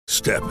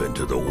Step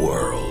into the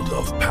world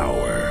of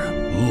power,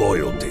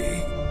 loyalty,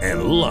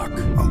 and luck.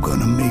 I'm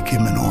gonna make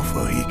him an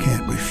offer he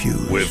can't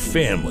refuse. With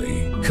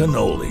family,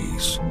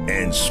 cannolis,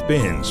 and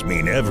spins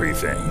mean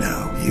everything.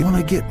 Now, you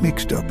wanna get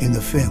mixed up in the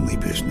family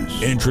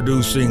business.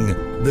 Introducing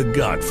The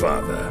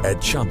Godfather at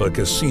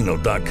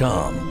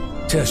ChumbaCasino.com.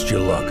 Test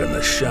your luck in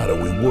the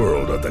shadowy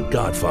world of The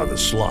Godfather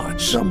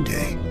slot.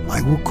 Someday,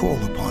 I will call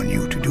upon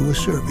you to do a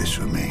service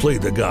for me. Play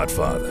The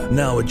Godfather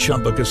now at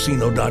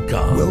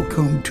ChumbaCasino.com.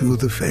 Welcome to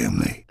the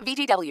family.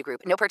 VGW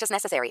Group. No purchase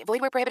necessary. Void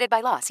where prohibited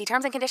by law. See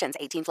terms and conditions.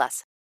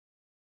 18+.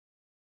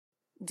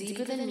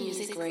 Deeper Than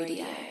Music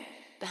Radio.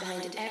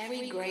 Behind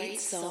every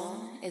great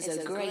song is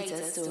a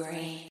greater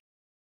story.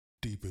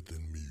 Deeper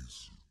than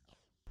music.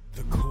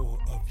 The core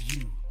of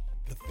you,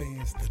 the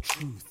fans, the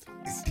truth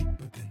is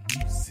deeper than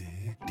music.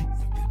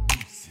 Deeper than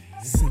music.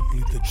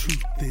 Simply the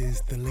truth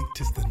is the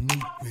latest, the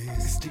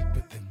newest.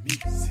 Deeper than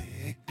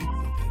music.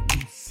 Deeper than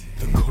music.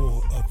 The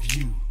core of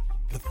you,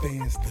 the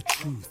fans, the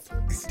truth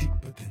is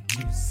deeper than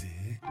music.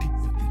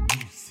 Deeper than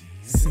music.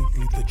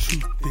 Simply the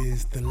truth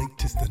is the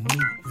latest, the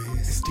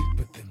newest. It's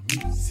deeper than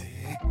music.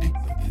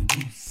 Deeper than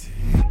music.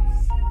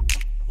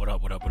 What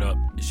up, what up, what up?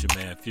 It's your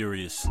man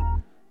Furious.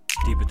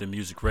 Deeper Than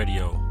Music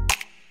Radio.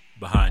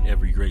 Behind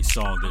every great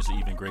song, there's an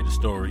even greater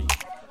story.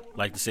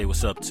 Like to say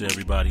what's up to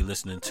everybody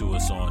listening to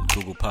us on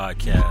Google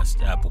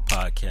Podcast, Apple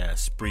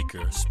Podcast,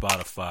 Spreaker,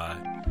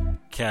 Spotify,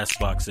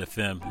 Castbox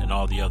FM, and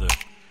all the other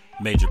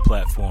major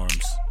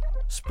platforms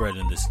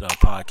spreading this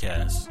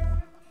podcast.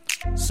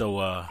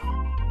 So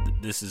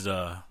this is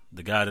the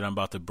guy that I'm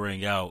about to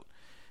bring out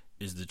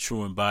is the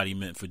true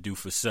embodiment for do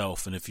for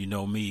self. And if you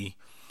know me,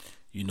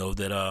 you know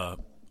that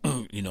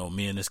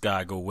me and this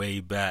guy go way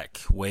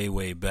back.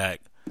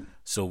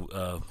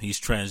 So he's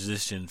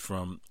transitioned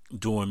from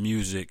doing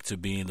music to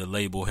being the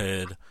label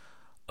head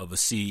of a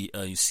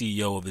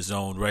CEO of his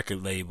own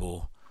record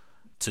label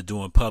to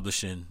doing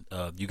publishing.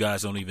 You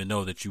guys don't even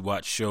know that you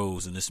watch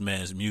shows and this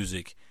man's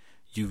music.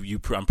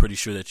 I'm pretty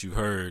sure that you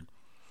heard.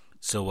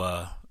 So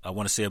I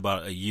want to say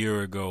about a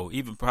year ago,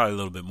 even probably a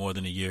little bit more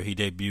than a year, he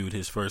debuted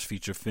his first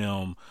feature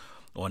film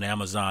on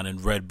Amazon and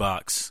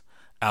Redbox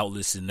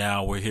outlets, and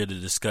now we're here to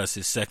discuss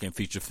his second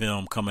feature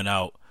film coming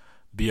out.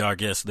 Be our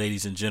guest,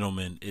 ladies and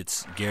gentlemen.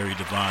 It's Gary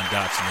Devon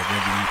Dotson of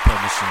MBE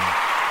Publishing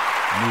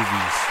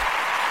Movies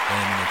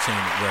and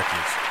Entertainment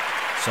Records.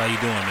 So how you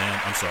doing,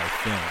 man? I'm sorry,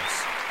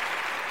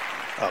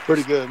 films.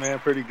 Pretty good, man.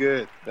 Pretty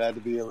good. Glad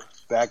to be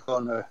back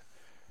on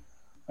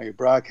your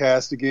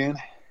broadcast again.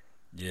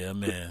 Yeah,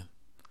 man.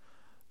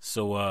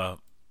 So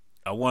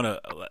I want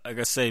to, like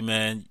I say,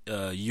 man,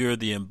 you're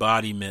the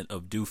embodiment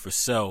of do for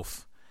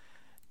self.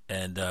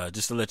 And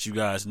just to let you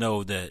guys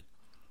know that,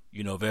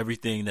 you know, of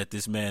everything that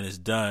this man has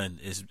done,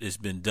 it's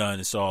been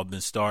done. It's all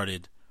been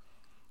started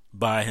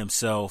by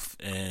himself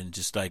and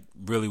just like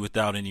really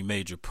without any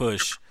major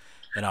push.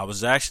 And I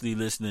was actually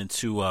listening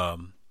to,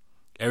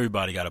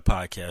 everybody got a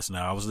podcast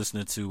now. I was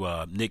listening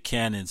to Nick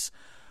Cannon's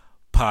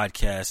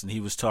podcast, and he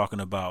was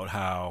talking about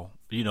how,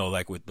 you know,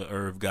 like with the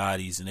Irv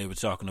Gottis, and they were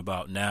talking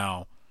about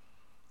now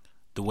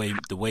the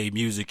way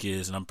music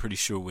is, and I'm pretty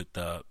sure with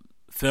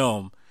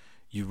film,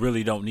 you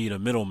really don't need a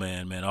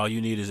middleman, man. All you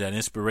need is that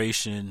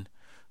inspiration,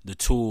 the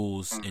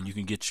tools, and you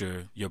can get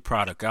your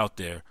product out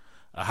there.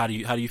 How do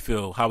you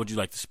feel? How would you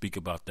like to speak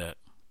about that?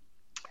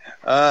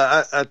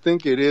 I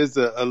think it is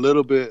a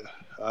little bit.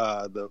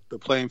 The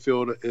playing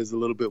field is a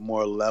little bit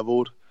more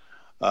leveled.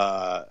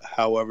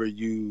 However,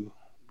 you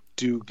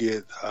do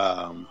get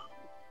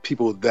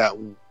people that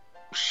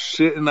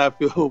shouldn't, I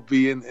feel,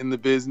 be in the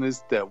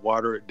business that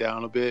water it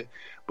down a bit.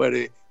 But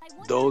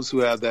those who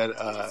have that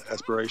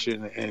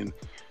aspiration and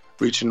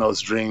reaching those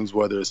dreams,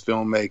 whether it's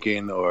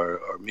filmmaking or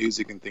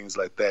music and things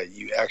like that,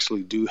 you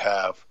actually do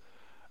have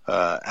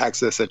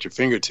access at your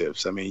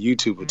fingertips. I mean,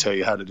 YouTube will tell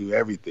you how to do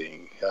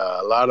everything.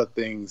 A lot of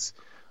things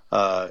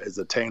is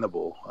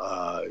attainable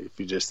if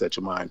you just set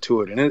your mind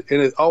to it. And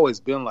it's always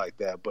been like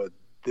that, but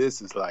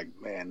this is like,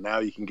 man, now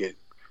you can get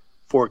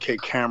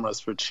 4K cameras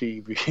for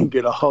cheap. You can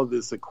get all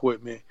this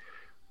equipment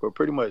for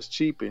pretty much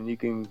cheap, and you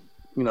can,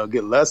 you know,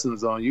 get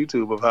lessons on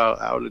YouTube of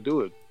how to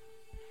do it.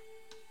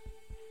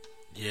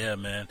 Yeah,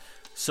 man.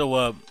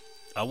 So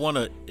I want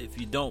to, if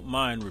you don't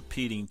mind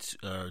repeating,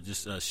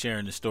 just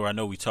sharing the story. I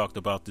know we talked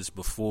about this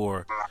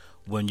before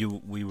when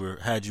we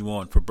had you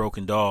on for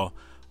Broken Doll,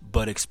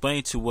 but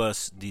explain to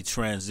us the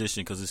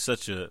transition, because it's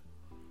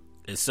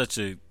such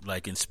a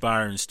like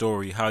inspiring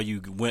story. How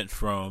you went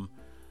from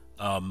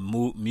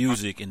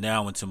music and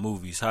now into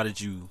movies. How did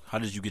you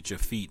get your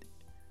feet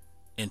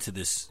into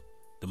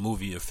the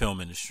movie or film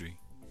industry?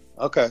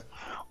 Okay,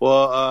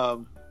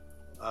 well,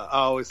 I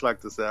always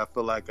like to say I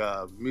feel like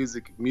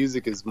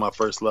music is my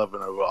first love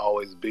and it will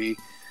always be.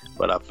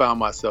 But I found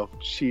myself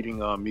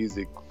cheating on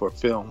music for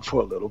film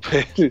for a little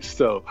bit.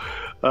 So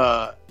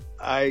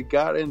I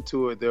got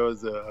into it. There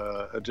was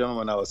a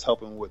gentleman I was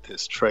helping with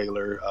his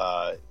trailer,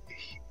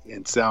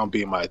 and sound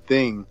being my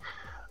thing.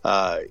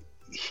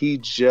 He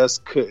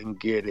just couldn't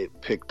get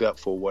it picked up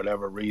for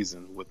whatever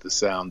reason with the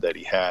sound that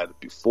he had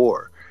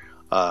before.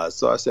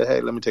 So I said,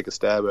 hey, let me take a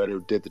stab at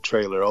it. Did the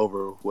trailer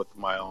over with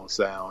my own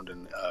sound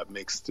and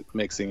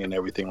mixing and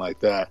everything like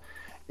that.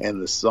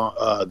 And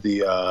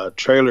the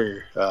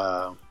trailer,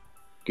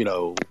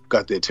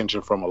 got the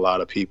attention from a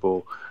lot of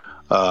people.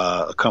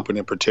 A company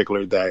in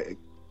particular that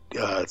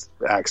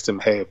asked him,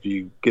 hey, if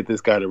you get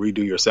this guy to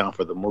redo your sound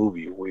for the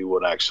movie, we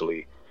would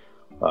actually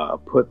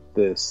put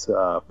this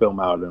film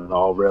out in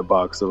all red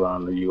box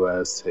around the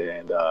U.S.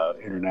 and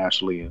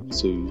internationally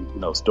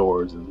into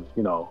stores and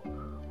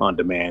on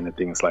demand and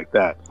things like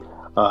that.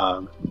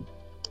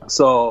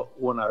 So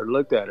when I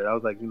looked at it, I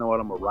was like, you know what?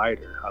 I'm a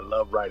writer. I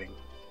love writing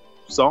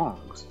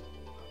songs,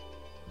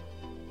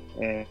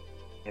 and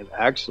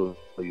actually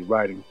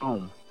writing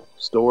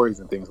stories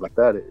and things like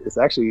that. It's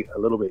actually a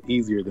little bit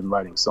easier than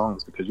writing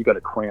songs because you got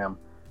to cram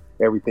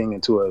everything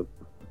into a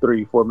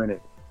 3-4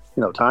 minute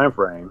time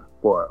frame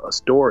for a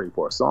story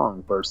for a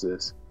song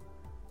versus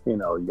you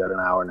got an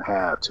hour and a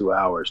half, 2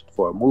 hours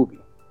for a movie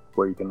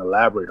where you can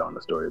elaborate on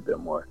the story a bit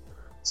more.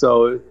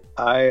 So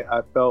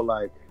I felt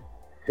like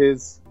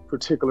his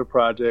particular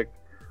project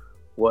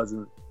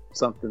wasn't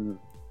something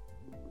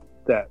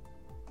that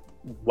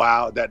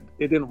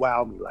it didn't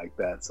wow me like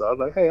that. So I was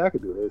like, hey, I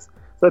could do this.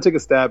 So I took a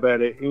stab at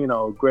it.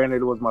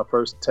 Granted, it was my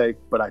first take,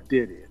 but I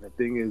did it. And the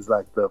thing is,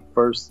 like, the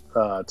first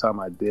time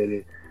I did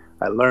it,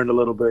 I learned a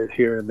little bit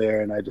here and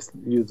there, and I just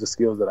used the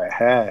skills that I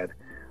had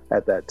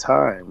at that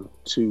time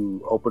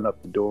to open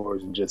up the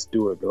doors and just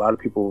do it. A lot of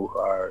people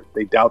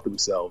they doubt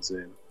themselves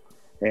and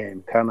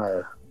kind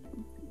of,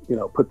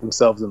 put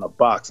themselves in a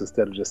box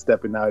instead of just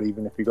stepping out.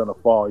 Even if you're going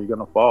to fall, you're going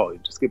to fall. You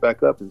just get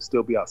back up and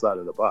still be outside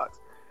of the box.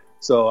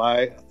 So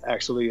I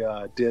actually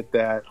did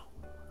that.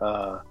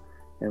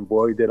 And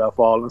boy, did I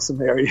fall in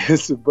some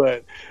areas,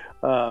 but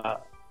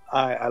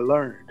I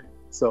learned.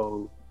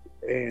 So,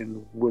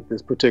 and with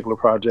this particular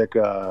project,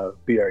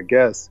 Be Our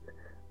Guest,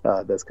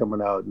 that's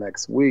coming out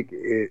next week,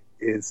 it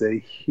is a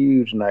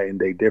huge night and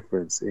day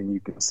difference. And you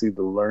can see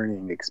the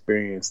learning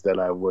experience that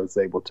I was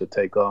able to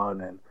take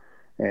on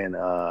and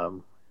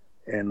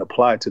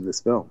apply to this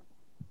film.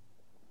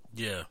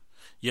 Yeah.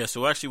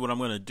 So actually what I'm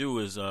going to do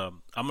is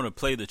I'm going to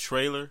play the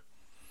trailer.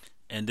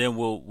 And then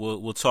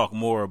we'll talk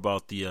more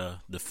about the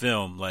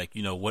film, like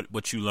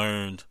what you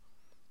learned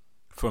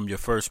from your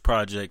first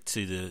project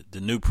to the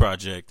new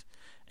project,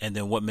 and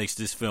then what makes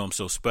this film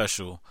so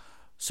special.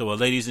 So,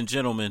 ladies and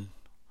gentlemen,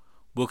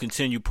 we'll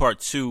continue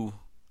part 2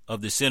 of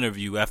this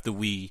interview after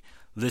we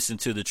listen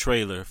to the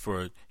trailer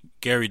for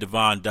Gary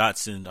Devon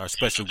Dotson, our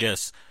special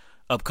guest,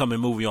 upcoming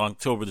movie on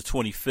October the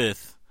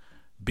 25th.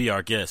 Be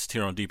Our Guest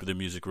here on Deeper Than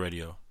Music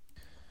Radio.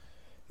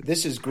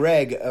 This is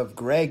Greg of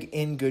Greg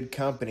in Good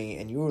Company,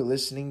 and you are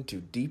listening to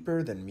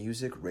Deeper Than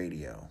Music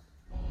Radio.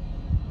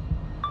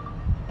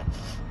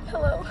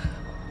 Hello.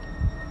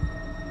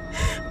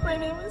 My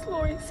name is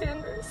Lori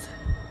Sanders.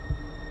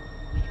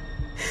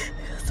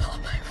 It's all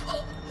my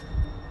fault.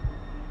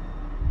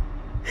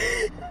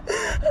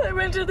 I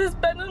went to this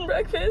bed and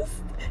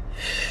breakfast.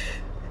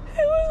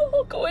 It was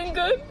all going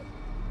good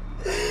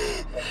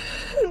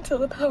until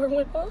the power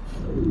went off.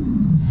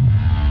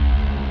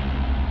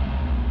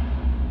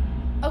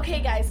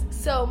 Okay, guys,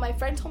 so my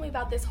friend told me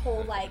about this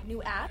whole,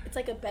 new app. It's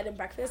like a bed and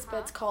breakfast,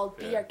 but it's called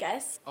Be Our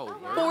Guest.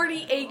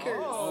 40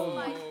 acres. Oh,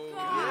 my God.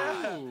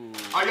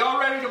 Yeah. Are y'all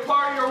ready to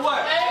party or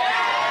what?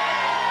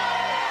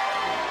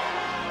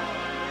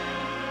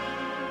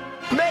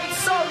 Make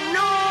some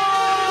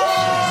noise!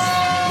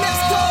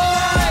 Let's go!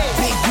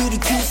 Big beauty,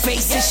 cute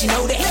face, and she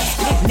know that.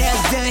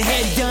 Nails done,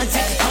 hair done,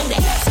 take a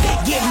Kodak.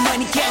 Get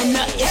money, count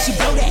up, and she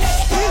blow that.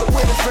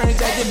 With her friends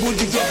at the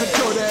bougie, get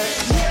control that.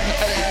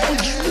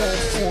 What you want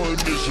for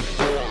this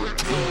party?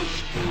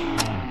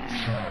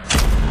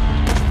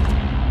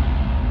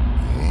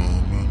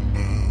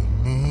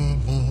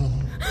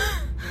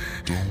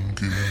 Don't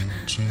get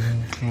too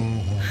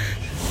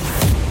close.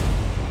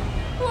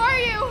 Who are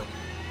you?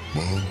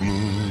 My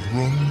blood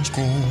runs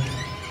cold.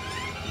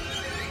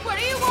 What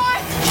do you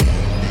want? Tell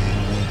me,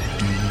 what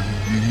do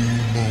you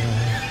know?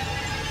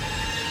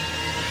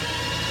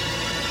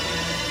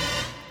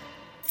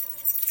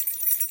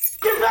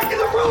 Get back in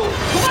the room!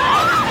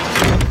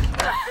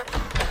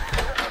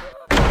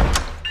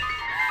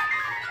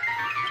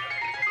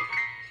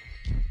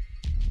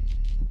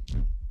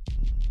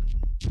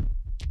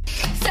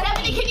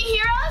 Stephanie, can you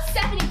hear us?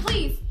 Stephanie,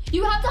 please.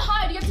 You have to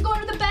hide. You have to go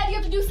under the bed. You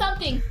have to do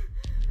something.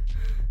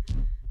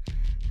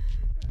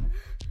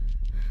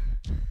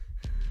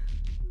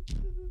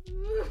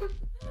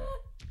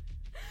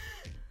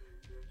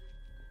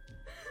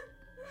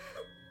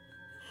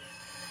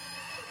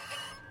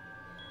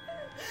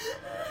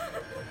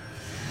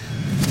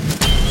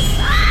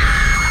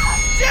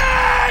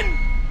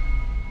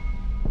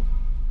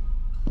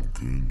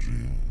 Could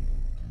you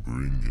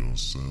bring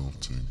yourself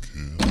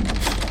together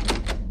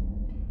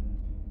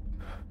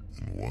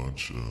and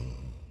watch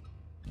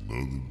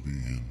another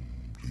being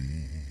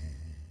bleed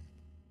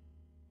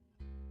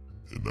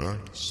and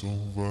act so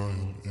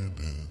vile in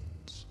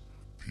its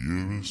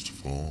purest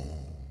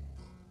form?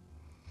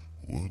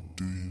 What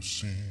do you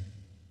see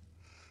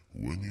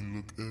when you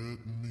look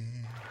at me?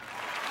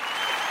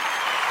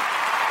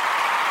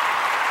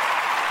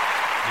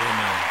 Yeah,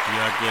 man. Be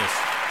our guest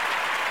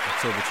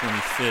October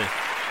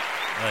 25th.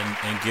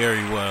 And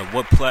Gary,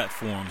 what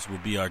platforms will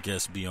Be Our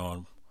Guest be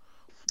on?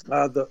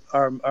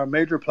 Our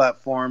major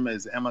platform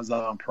is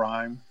Amazon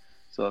Prime.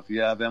 So if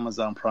you have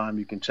Amazon Prime,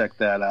 you can check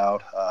that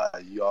out.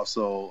 You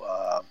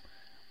also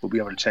will be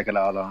able to check it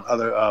out on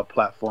other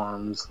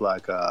platforms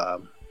like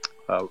on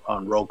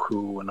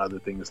Roku and other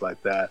things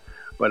like that.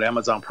 But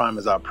Amazon Prime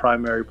is our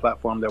primary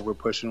platform that we're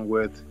pushing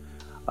with.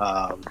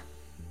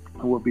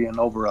 We'll be in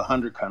over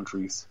 100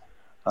 countries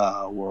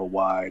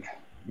worldwide,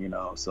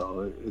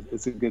 so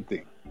it's a good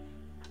thing.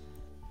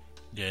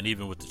 Yeah, and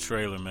even with the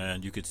trailer,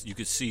 man, you could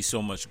see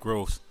so much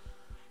growth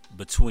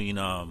between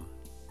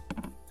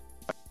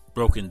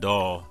Broken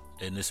Doll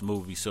and this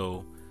movie.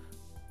 So,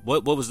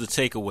 what was the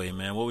takeaway,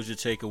 man? What was your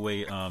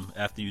takeaway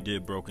after you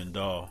did Broken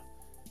Doll?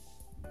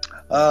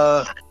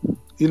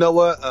 You know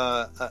what?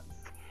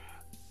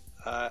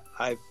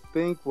 I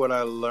think what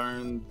I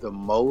learned the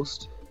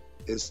most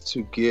is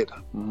to get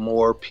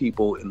more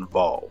people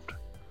involved.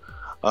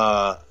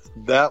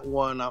 That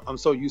one, I'm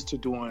so used to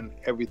doing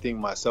everything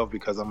myself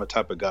because I'm a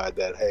type of guy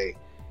that, hey,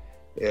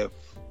 if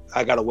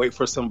I got to wait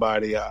for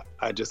somebody,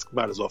 I just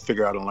might as well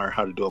figure out and learn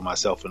how to do it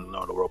myself and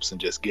know the ropes and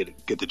just get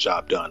the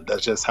job done.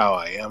 That's just how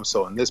I am.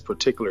 So in this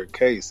particular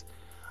case,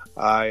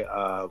 I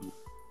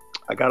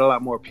got a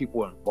lot more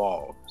people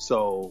involved,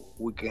 so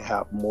we can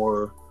have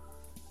more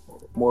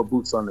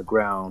boots on the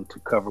ground to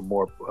cover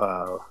more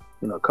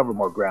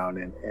ground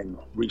and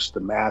reach the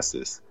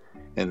masses.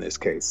 In this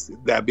case,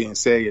 that being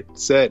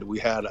said, we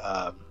have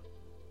a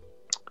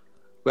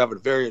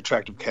very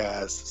attractive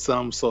cast,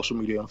 some social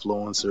media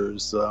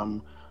influencers,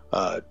 some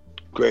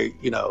great,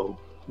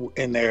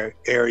 in their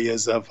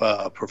areas of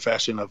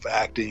profession of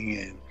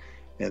acting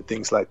and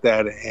things like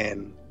that.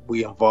 And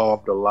we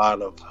involved a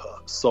lot of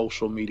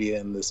social media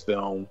in this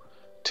film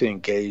to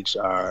engage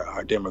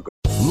our demographic.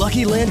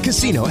 Lucky Land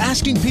Casino,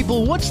 asking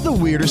people, what's the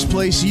weirdest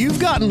place you've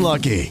gotten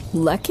lucky?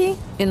 Lucky?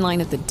 In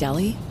line at the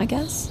deli, I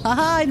guess?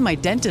 Aha, in my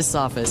dentist's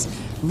office.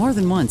 More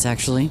than once,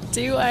 actually.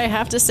 Do I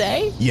have to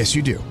say? Yes,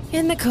 you do.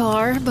 In the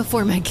car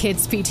before my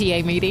kids'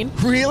 PTA meeting.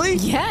 Really?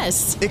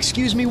 Yes.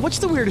 Excuse me, what's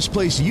the weirdest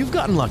place you've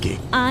gotten lucky?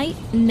 I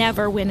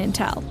never win and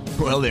tell.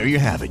 Well, there you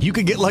have it. You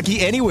can get lucky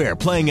anywhere,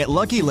 playing at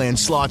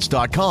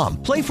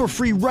LuckyLandSlots.com. Play for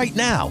free right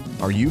now.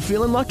 Are you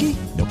feeling lucky?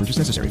 No purchase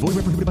necessary. Void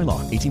where prohibited by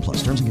law.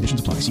 18+. Terms and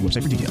conditions apply. See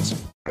website for details.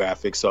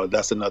 Graphics. So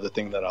that's another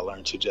thing that I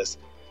learned to just,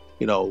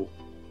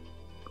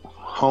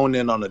 hone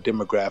in on the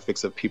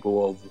demographics of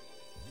people of,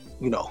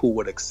 who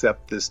would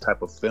accept this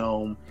type of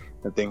film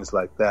and things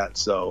like that.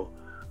 So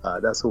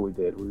that's what we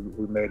did.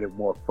 We made it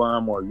more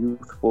fun, more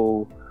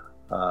youthful,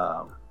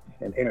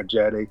 and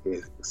energetic.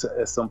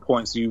 At some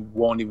points, you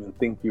won't even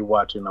think you're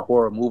watching a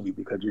horror movie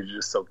because you're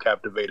just so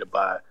captivated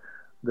by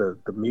the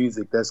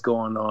music that's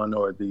going on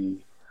or the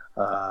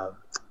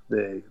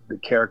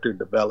character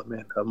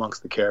development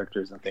amongst the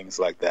characters and things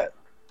like that.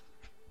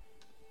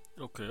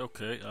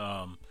 Okay.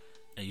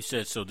 And you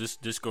said so this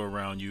go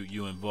around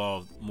you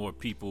involved more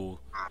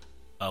people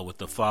with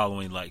the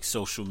following, like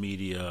social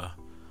media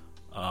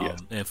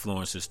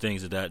influencers,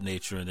 things of that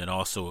nature, and then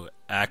also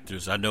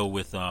actors. I know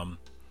with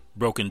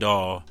Broken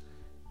Doll,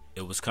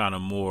 it was kind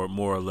of more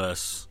or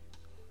less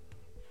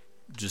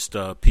just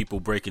people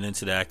breaking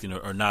into the acting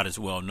or not as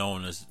well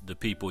known as the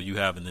people you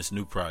have in this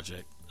new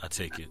project, I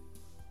take it.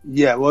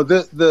 Yeah, well,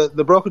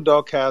 the Broken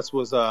Doll cast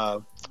was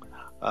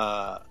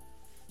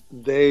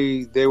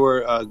they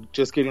were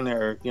just getting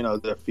their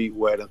feet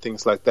wet and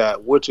things like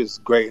that, which is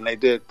great, and they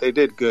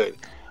did good.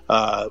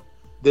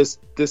 This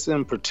cast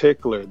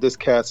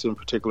in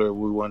particular,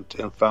 we went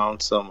and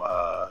found some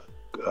a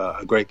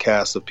great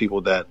cast of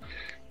people that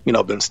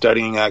been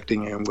studying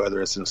acting, and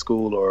whether it's in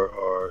school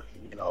or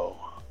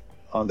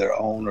on their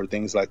own or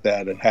things like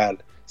that, and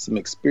had some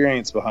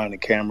experience behind the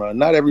camera.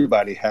 Not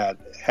everybody had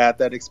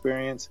that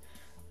experience,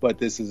 but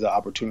this is an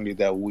opportunity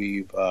that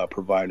we've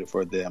provided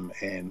for them,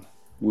 and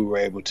we were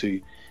able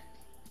to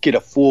get a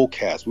full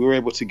cast. We were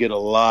able to get a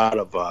lot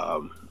of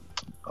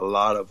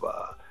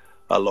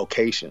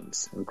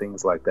locations and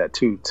things like that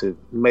too, to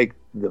make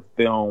the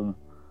film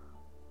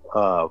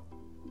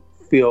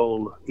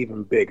feel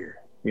even bigger.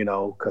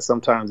 Because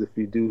sometimes if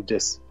you do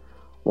just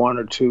one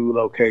or two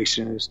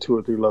locations, 2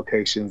 or 3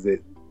 locations,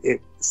 it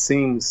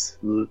seems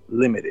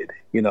limited.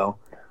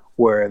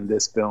 Where in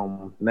this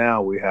film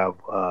now we have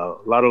a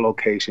lot of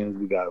locations.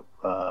 We got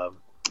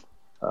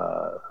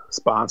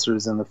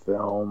sponsors in the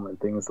film and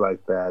things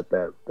like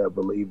that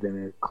believed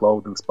in it,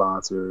 clothing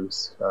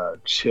sponsors,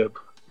 chip,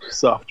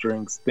 soft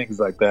drinks, things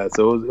like that.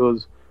 So it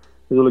was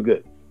really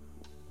good.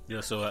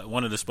 Yeah, so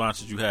one of the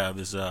sponsors you have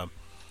is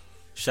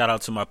shout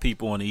out to my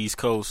people on the East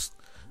Coast.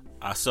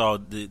 I saw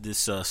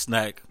this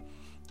snack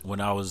when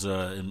I was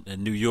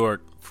in New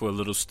York for a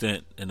little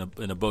stint in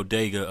a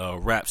bodega,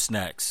 Rap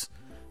Snacks.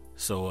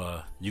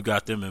 So you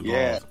got them involved.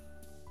 Yeah.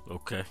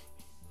 Okay.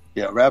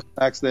 Yeah, Rap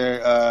Snacks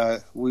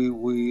there.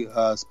 We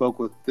spoke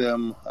with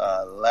them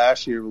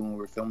last year when we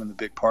were filming the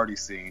Big Party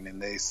Scene,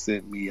 and they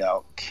sent me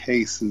out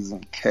cases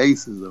and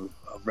cases of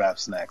Rap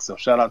Snacks. So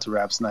shout out to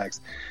Rap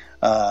Snacks.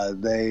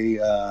 They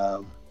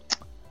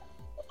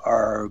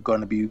are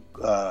going to be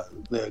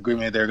the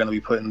agreement. They're going to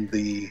be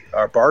putting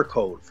our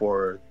barcode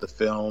for the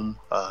film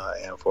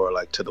and for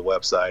like to the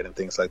website and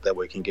things like that,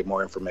 where you can get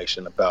more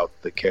information about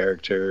the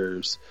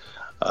characters,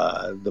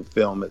 the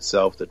film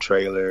itself, the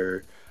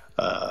trailer,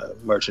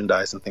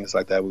 merchandise and things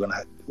like that.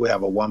 We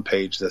have a one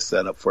page that's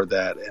set up for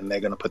that, and they're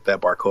going to put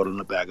that barcode on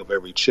the bag of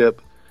every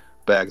chip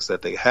bags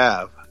that they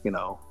have,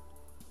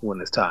 when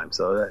it's time.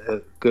 So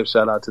a good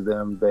shout out to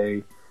them.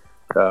 They,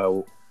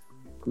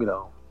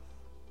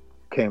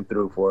 came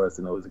through for us,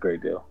 and it was a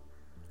great deal.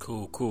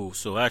 Cool.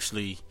 So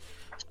actually,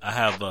 I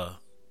have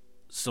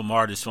some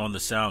artists on the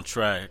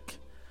soundtrack,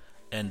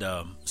 and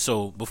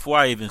so before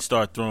I even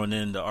start throwing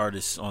in the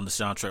artists on the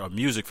soundtrack or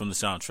music from the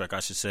soundtrack, I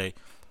should say,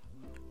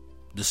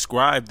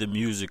 describe the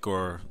music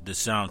or the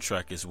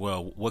soundtrack as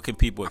well. What can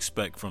people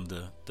expect from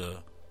the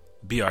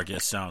Be Our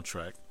Guest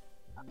soundtrack?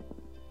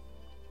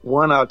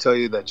 One, I'll tell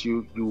you that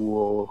you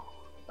will,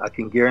 I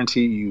can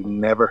guarantee you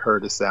never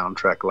heard a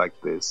soundtrack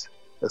like this,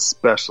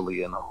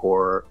 especially in a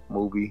horror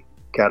movie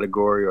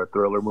category or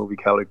thriller movie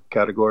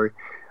category.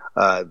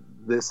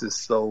 This is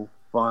so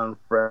fun,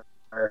 fresh,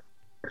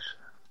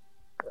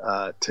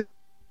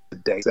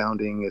 today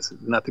sounding. It's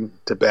nothing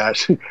to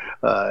bash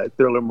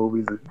thriller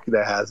movies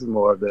that has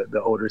more of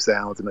the older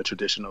sounds and the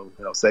traditional,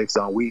 safe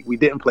song. We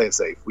didn't play it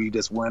safe. We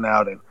just went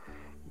out and,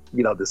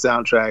 the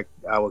soundtrack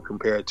I would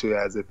compare it to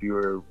as if you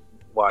were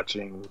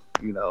watching,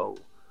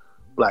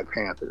 Black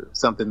Panther,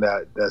 something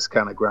that's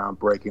kind of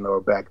groundbreaking, or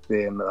back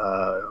then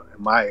in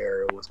my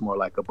era it was more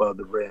like Above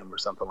the Rim or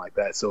something like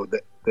that. So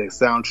the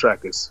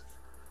soundtrack is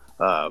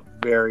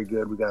very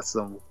good. We got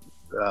some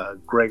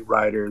great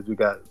writers. We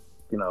got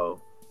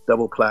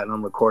double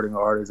platinum recording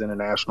artists,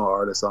 international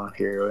artists on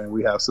here, and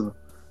we have some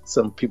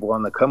people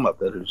on the come up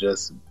that are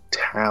just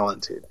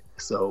talented.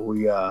 So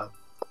we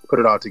put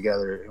it all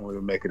together, and we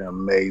were making an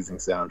amazing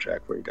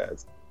soundtrack for you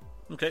guys.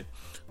 Okay,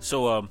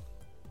 so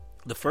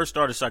the first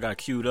artist I got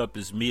queued up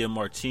is Mia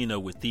Martina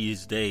with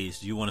These Days.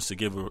 Do you want us to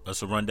give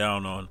us a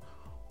rundown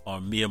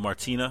on Mia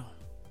Martina?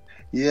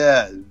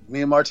 Yeah,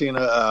 Mia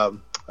Martina,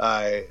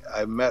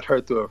 I met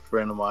her through a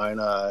friend of mine.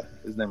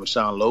 His name is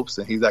Sean Lopes,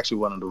 and he's actually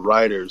one of the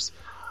writers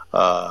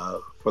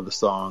for the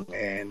song.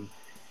 And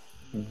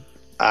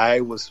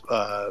I was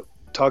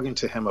talking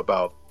to him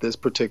about this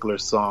particular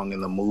song in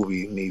the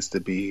movie needs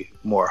to be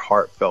more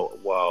heartfelt,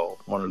 while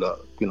one of the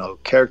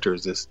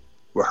characters is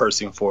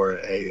rehearsing for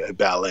a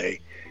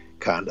ballet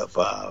kind of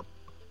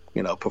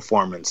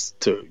performance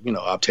to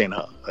obtain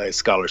a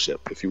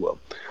scholarship, if you will.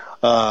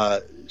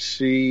 Mia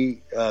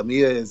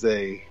is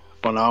a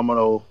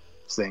phenomenal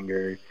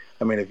singer.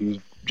 I mean, if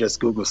you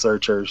just Google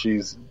search her,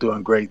 she's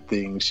doing great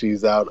things.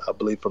 She's out, I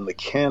believe, from the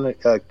Canada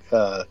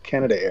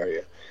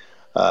area.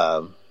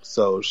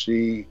 So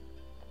she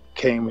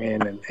came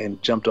in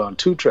and jumped on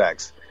 2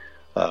 tracks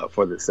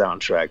for the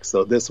soundtrack.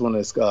 So this one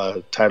is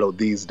titled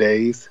These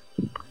Days,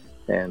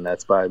 and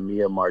that's by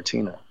Mia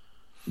Martina.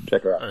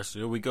 Check her out. All right, so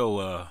here we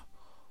go.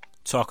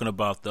 Talking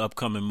about the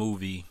upcoming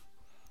movie,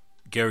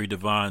 Gary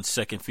Devine's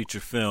second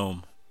feature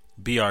film,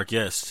 Be Our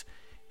Guest.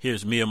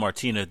 Here's Mia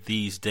Martina,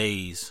 These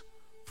Days,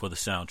 for the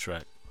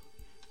soundtrack.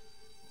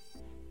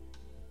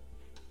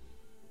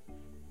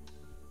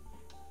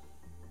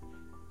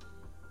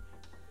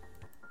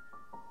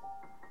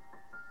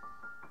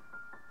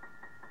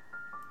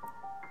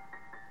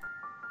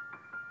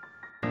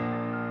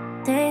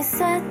 They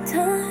said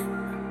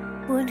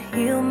time would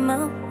heal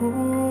my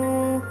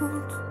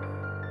wounds.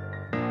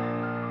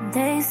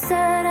 They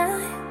said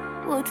I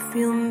would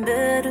feel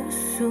better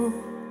soon.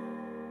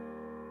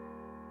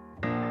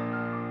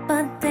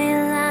 But they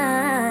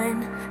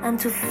lied, I'm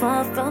too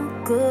far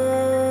from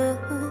good.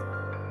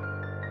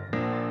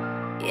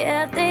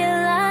 Yeah, they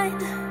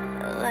lied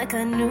like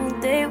I knew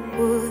they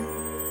would.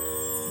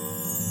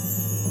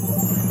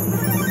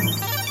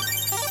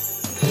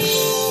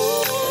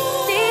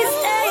 These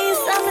days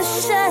I'm a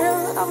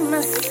shell of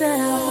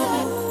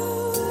myself.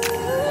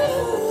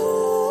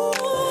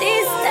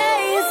 These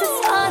days it's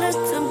harder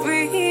to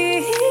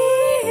breathe.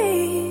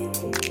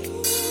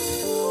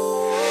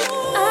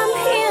 I'm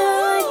here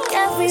like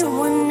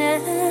everyone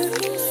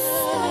else,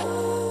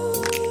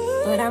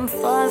 but I'm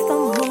far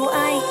from who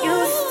I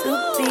used to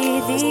be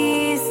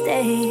these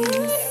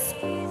days.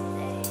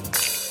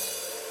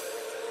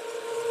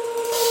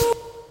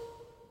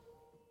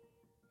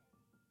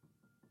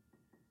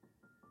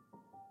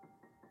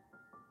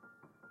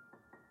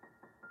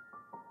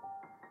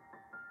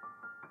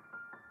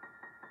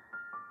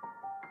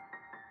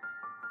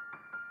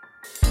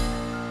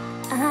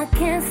 I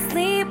can't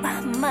sleep,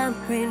 my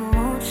brain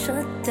won't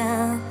shut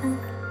down.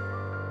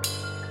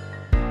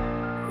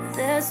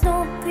 There's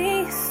no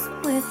peace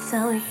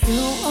without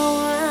you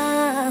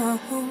around.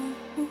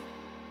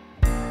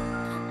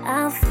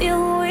 I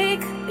feel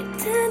weak,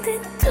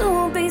 pretending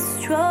to be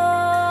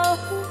strong.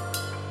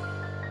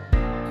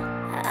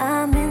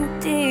 I'm in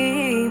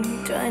deep,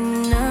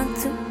 trying not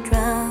to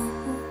drown.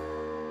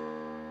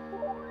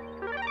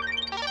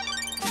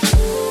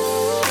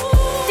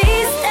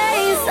 These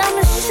days I'm a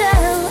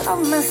shell of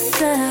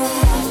myself.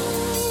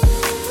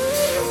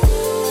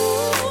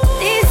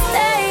 These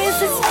days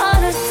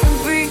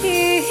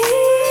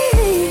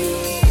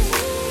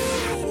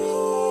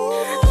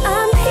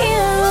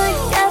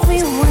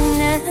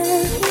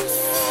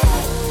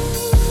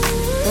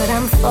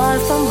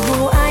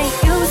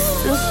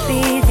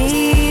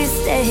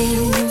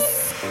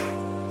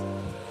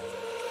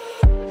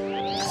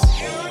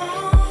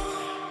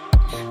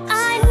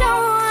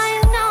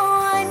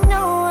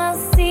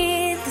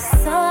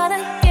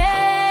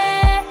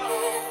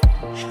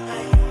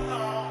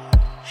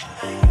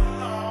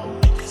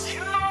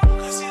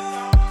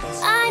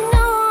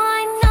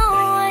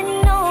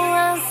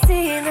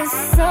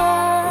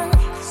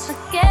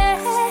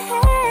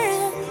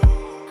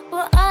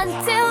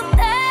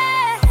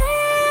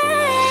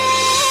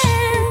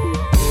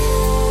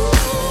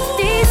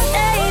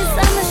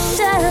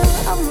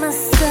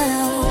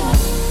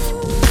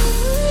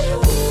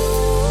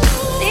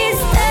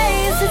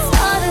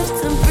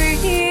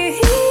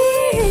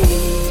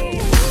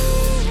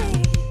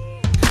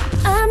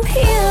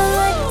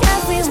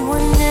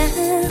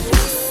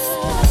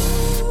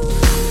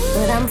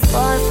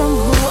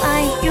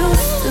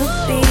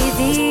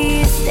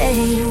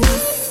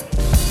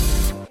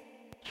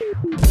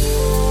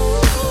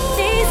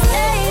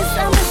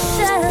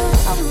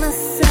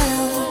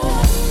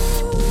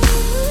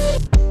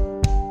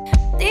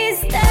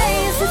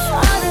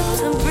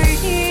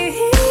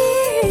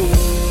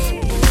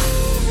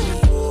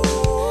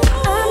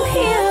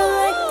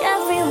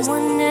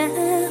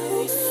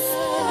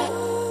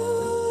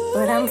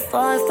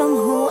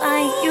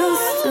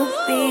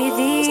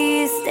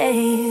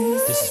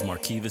This is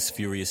Marquivas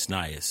Furious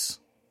Nias,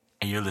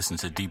 and you're listening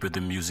to Deeper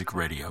Than Music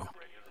Radio.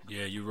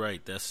 Yeah, you're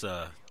right. That's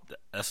a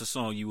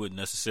song you wouldn't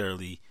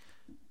necessarily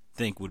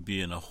think would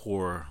be in a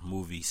horror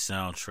movie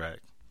soundtrack.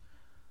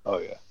 Oh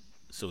yeah.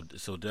 So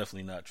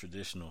definitely not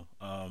traditional.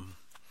 I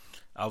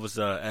was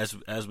as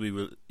we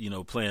were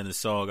playing the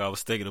song, I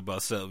was thinking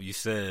about something you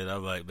said.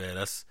 I'm like, man,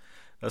 that's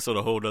on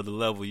a whole other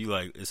level. You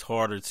like, it's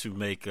harder to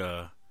make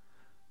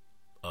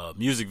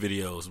music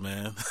videos,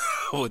 man.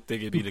 I would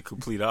think it'd be the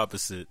complete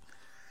opposite,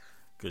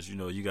 because you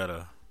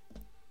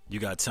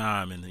got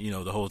time, and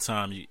the whole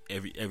time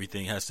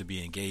everything has to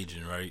be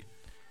engaging, right?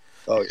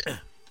 Oh yeah.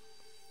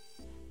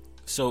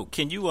 So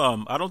can you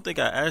I don't think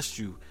I asked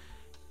you,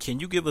 can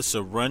you give us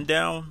a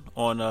rundown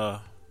on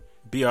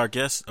Be Our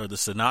Guest, or the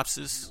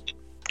synopsis?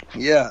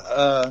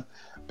 Yeah,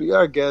 Be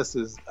Our Guest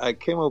is, I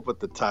came up with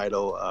the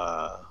title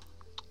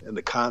and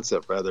the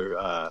concept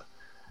rather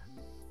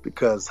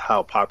because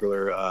how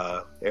popular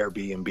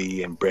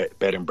Airbnb and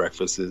bed and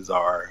breakfasts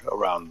are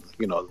around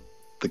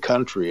the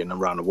country and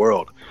around the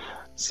world.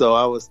 So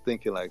I was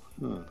thinking like,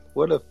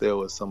 what if there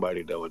was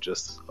somebody that was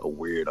just a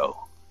weirdo,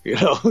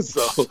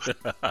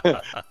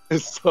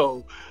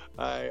 so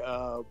I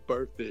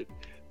birthed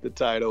the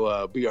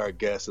title Be Our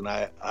Guest, and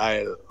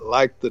I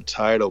like the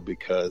title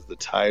because the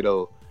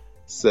title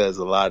says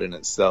a lot in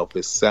itself.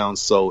 It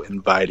sounds so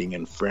inviting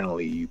and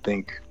friendly. You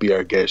think Be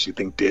Our Guest, you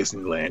think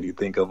Disneyland, you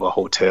think of a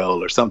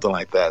hotel or something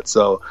like that.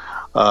 So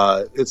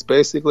it's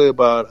basically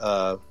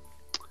about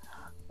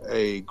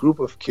a group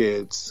of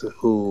kids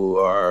who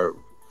are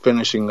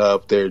finishing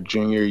up their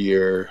junior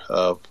year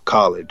of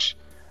college,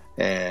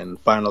 and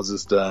finals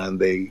is done.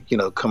 They,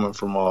 coming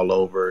from all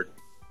over,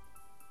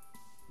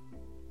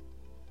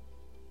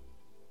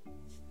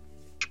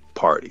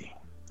 party.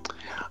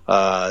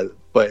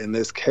 But in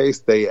this case,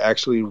 they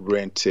actually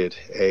rented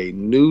a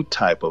new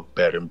type of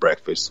bed and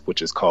breakfast,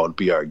 which is called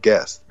Be Our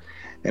Guest.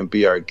 And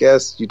Be Our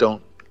Guest, you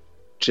don't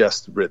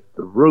just rent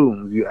the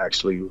rooms, you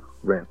actually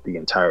rent the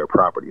entire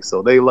property.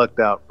 So they lucked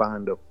out,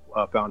 found a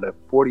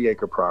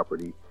 40-acre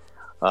property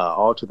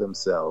all to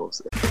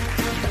themselves.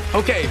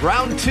 Okay,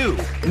 round two.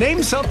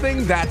 Name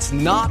something that's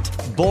not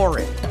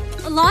boring.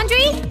 A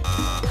laundry?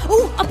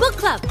 Ooh, a book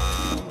club.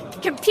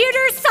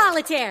 Computer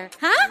solitaire,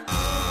 huh?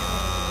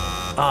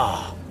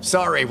 Ah,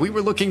 sorry, we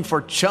were looking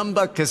for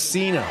Chumba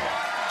Casino.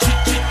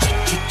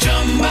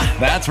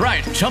 That's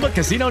right,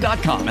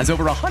 ChumbaCasino.com has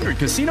over 100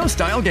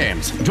 casino-style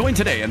games. Join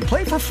today and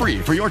play for free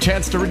for your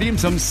chance to redeem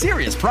some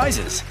serious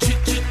prizes.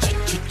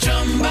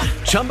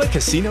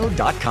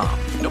 ChumbaCasino.com.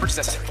 No purchase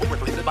necessary. Void where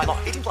prohibited by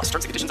law. 18+. Terms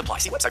and conditions apply.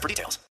 See website for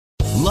details.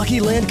 Lucky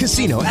Land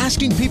Casino,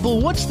 asking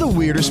people, what's the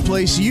weirdest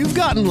place you've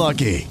gotten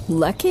lucky?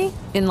 Lucky?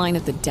 In line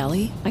at the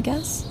deli, I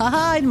guess?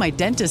 Aha, in my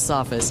dentist's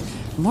office.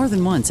 More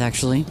than once,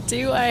 actually.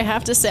 Do I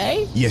have to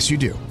say? Yes, you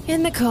do.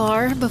 In the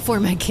car before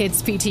my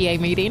kids' PTA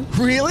meeting.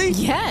 Really?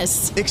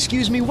 Yes.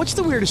 Excuse me, what's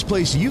the weirdest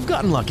place you've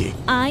gotten lucky?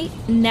 I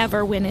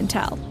never win and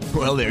tell.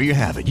 Well, there you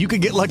have it. You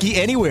can get lucky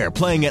anywhere,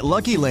 playing at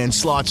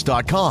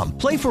LuckyLandSlots.com.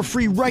 Play for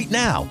free right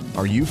now.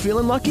 Are you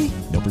feeling lucky?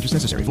 No purchase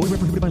necessary. Void where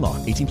prohibited by law.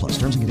 18+.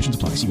 Terms and conditions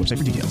apply. See website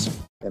for details.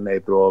 And they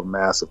throw a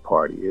massive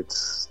party.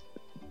 It's,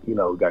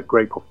 got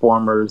great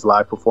performers,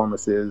 live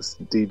performances,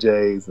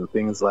 DJs, and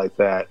things like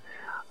that.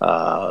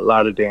 A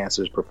lot of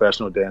dancers,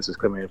 professional dancers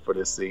come in for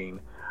this scene.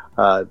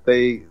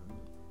 They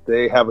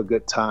have a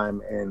good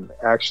time, and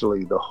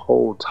actually the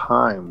whole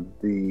time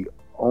the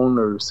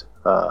owner's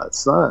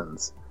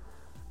sons,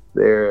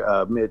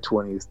 they're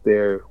mid-20s,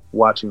 they're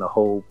watching the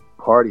whole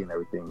party and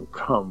everything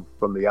from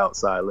the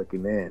outside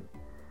looking in.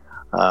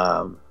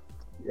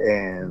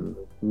 And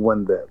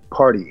when the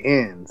party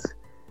ends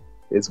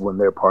is when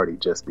their party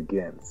just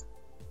begins.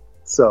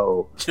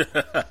 So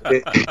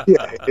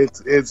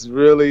it's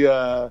really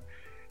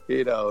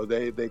they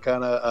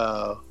kind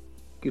of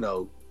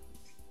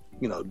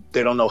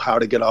they don't know how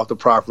to get off the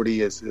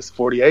property. It's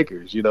 40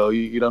 acres. You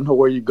don't know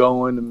where you're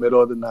going in the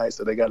middle of the night,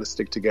 so they got to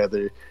stick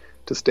together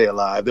to stay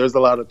alive. There's a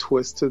lot of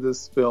twists to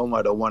this film.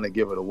 I don't want to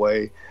give it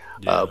away,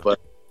 but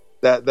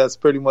that's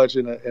pretty much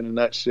in a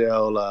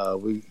nutshell. I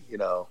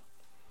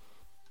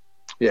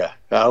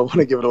don't want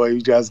to give it away.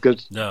 You guys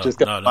watch that's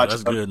good.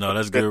 No,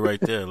 that's good right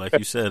there. Like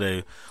you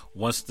said,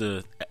 once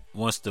the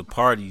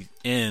party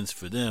ends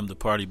for them, the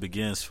party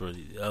begins for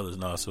the others.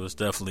 No, so it's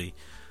definitely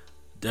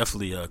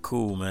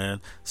cool,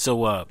 man.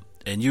 So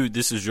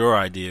this is your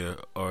idea,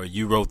 or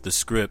you wrote the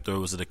script, or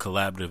was it a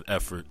collaborative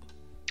effort?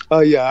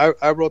 Yeah,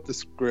 I wrote the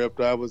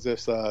script. I was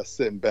just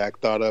sitting back,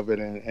 thought of it,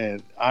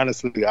 and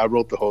honestly, I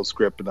wrote the whole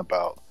script in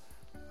about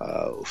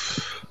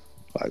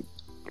like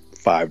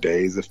 5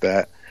 days, if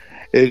that.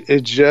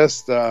 It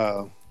just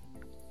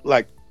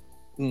like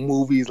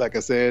movies, like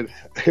I said,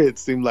 it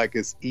seemed like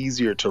it's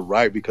easier to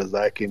write because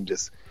my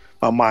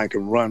mind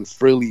can run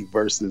freely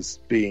versus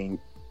being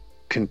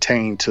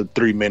contained to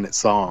 3-minute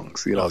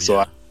songs,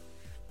 so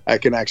I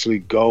can actually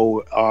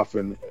go off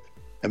and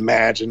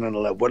imagine and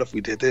like, what if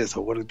we did this,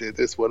 or what if we did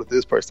this, what if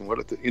this person, what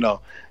if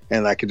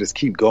and I could just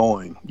keep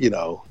going,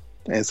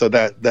 and so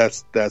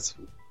that's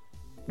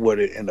what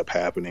it ended up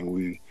happening.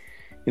 We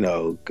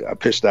I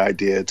pitched the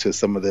idea to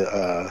some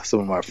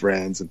of my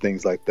friends and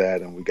things like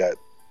that, and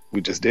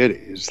we just did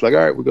it. It's just like, all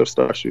right, we're gonna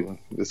start shooting.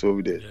 That's what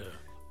we did. Yeah,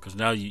 because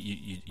now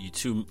you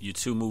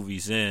two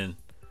movies in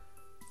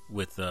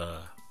with the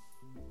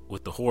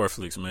horror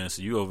flicks, man.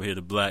 So you over here,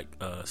 the black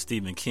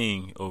Stephen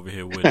King over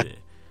here with it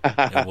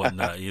and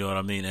whatnot. You know what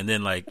I mean? And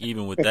then like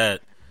even with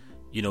that,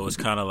 it's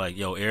kind of like,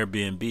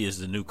 Airbnb is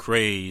the new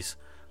craze.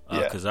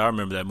 Because I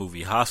remember that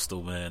movie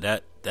Hostel, man.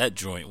 That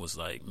joint was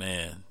like,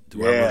 man,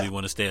 do I really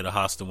want to stay at a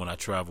hostel when I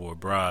travel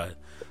abroad?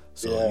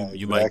 So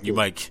you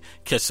might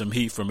catch some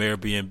heat from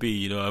Airbnb.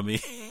 You know what I mean?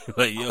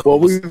 Like, well,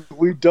 we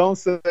don't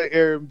say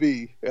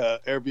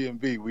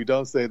Airbnb. We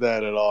don't say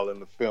that at all in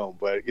the film.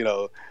 But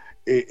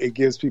it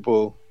gives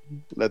people,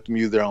 let them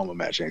use their own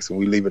imagination.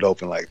 We leave it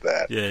open like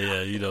that.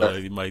 Yeah.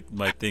 You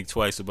might think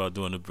twice about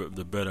doing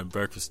the bed and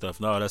breakfast stuff.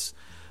 No, that's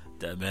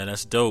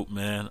dope,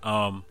 man.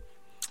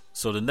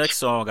 So the next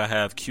song I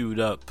have queued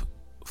up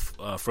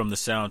from the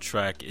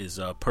soundtrack is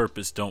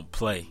 "Purpose Don't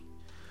Play."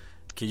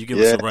 Can you give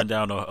us a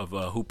rundown of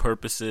who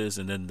Purpose is,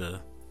 and then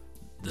the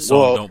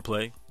song "Don't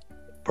Play"?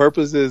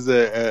 Purpose is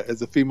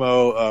a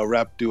female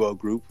rap duo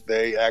group.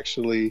 They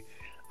actually,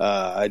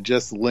 I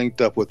just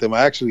linked up with them.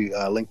 I actually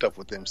linked up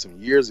with them some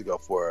years ago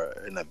for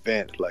an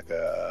event, like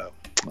a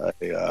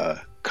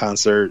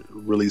concert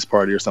release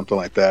party or something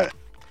like that,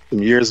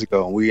 some years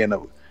ago, and we ended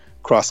up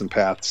crossing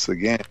paths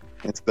again.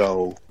 And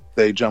so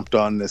they jumped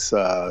on this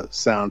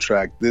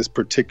soundtrack. This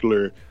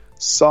particular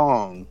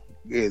song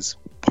is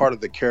part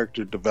of the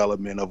character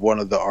development of one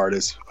of the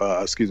artists,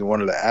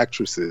 one of the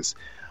actresses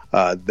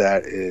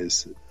that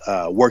is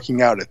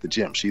working out at the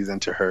gym. She's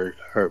into her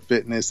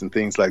fitness and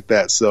things like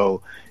that.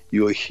 So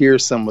you'll hear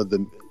some of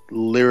the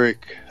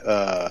lyric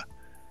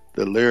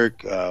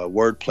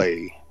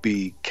wordplay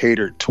be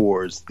catered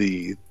towards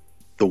the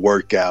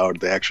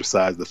workout, the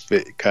exercise, the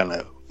fit kind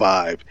of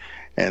vibe.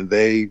 And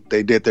they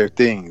did their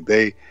thing.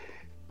 They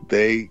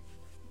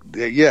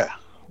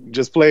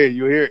just play it.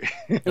 You hear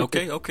it.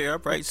 Okay, all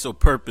right. So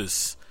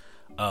Purpose,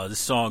 this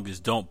song is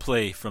 "Don't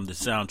Play" from the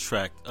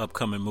soundtrack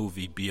upcoming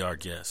movie Be Our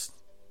Guest.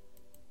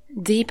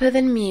 Deeper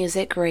Than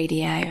Music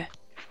Radio.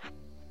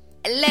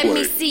 Let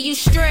me see you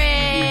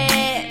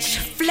stretch,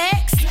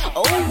 flex,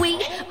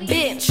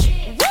 bench,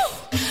 woo,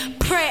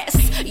 press,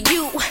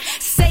 you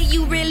say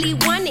you really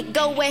want it,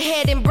 go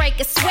ahead and break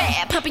a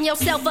sweat, pumping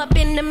yourself up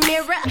in the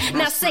mirror,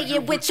 now say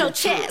it with your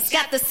chest,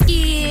 got the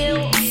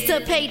skills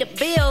to pay the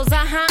bills,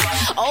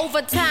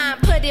 overtime,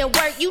 put in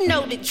work, you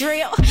know the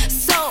drill,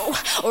 so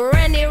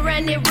run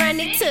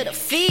it to the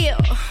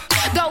field.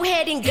 Go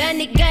ahead and gun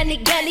it,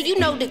 you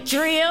know the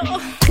drill.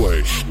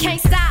 Play.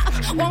 Can't stop,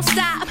 won't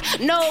stop,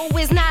 no,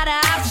 it's not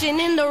an option.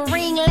 In the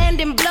ring,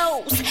 landing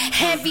blows.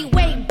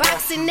 Heavyweight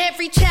boxing,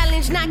 every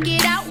challenge, knock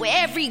it out. With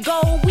every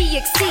goal, we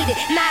exceeded.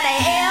 Not a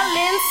hell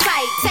in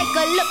sight, take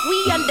a look,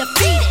 we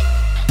undefeated.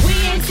 We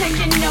ain't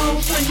taking no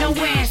for no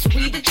answer,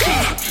 we the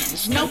champ.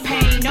 There's no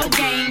pain, no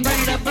gain,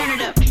 burn it up,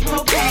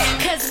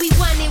 propane. Cause we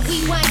want it,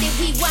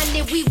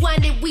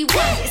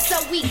 so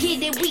we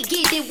get it. We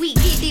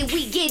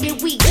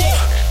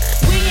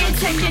ain't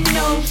taking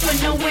no for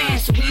no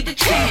answer, we the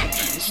champ.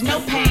 There's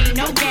no pain,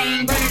 no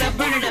gain,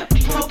 burn it up,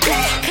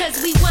 propane.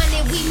 Cause we want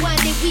it,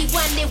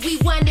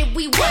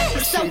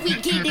 so we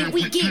get it.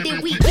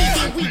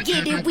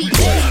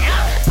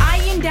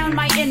 Eyeing down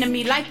my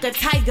enemy like a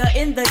tiger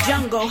in the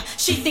jungle.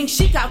 She thinks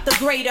she got the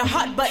greater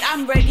heart, but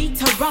I'm ready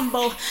to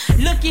rumble.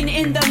 Looking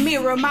in the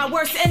mirror, my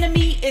worst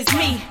enemy is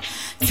me.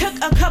 Took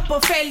a couple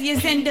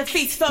failures and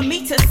defeats for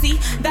me to see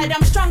that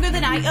I'm stronger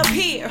than I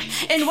appear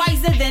and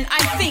wiser than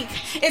I think.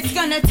 It's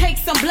gonna take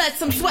some blood,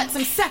 some sweat,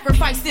 some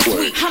sacrifice this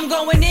week. I'm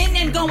going in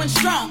and going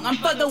strong. I'm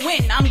for the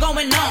win, I'm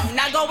going long.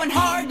 Not going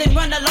hard, then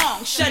run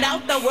along. Shut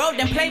out the world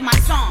and play my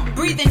song.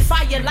 Breathing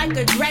fire like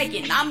a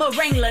dragon. I'm a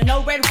wrangler,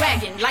 no red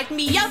wagon. Light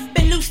me up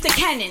and loose the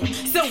cannon.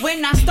 So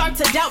when I start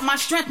to doubt my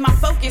strength, my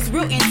focus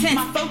real intense.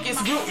 I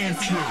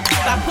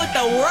put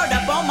the world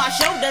up on my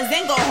shoulders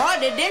and go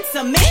harder than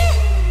cement.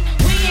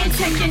 We ain't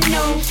taking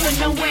no for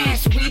no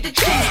answer, we the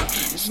champ.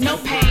 There's no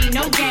pain,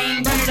 no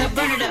gain, burn it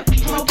up,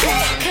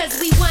 propane. Cause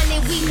we want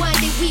it,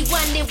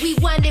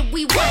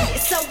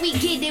 so we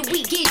get it. We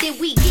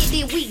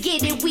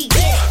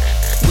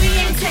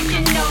ain't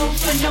taking no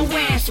for no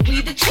answer,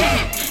 we the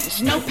champ.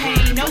 There's no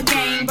pain, no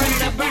gain, burn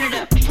it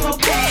up,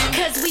 propane.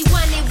 Cause we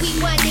want it,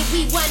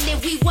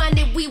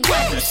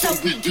 so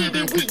we get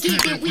it.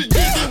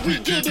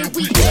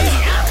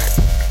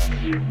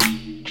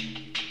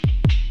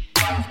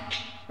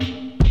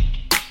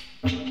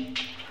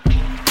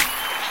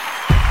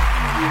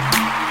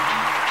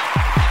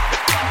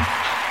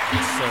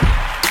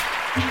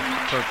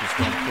 Purpose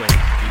Don't Play.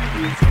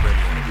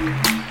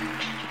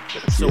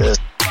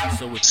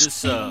 So with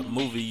this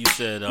movie, you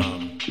said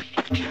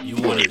you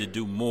wanted to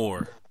do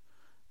more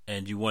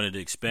and you wanted to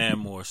expand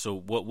more. So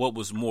what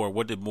was more?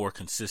 What did more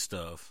consist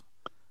of,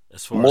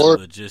 as far as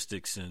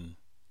logistics and?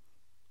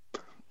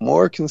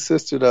 More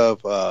consisted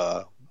of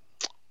a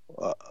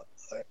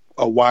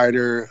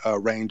wider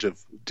range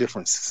of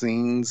different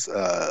scenes,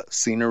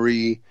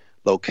 scenery,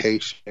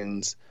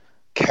 locations,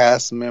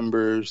 cast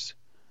members,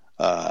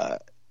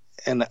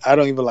 and I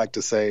don't even like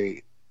to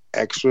say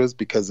extras,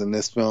 because in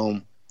this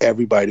film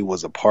everybody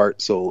was a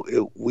part.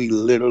 So we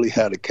literally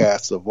had a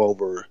cast of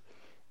over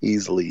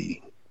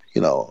easily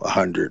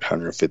 100,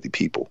 150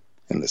 people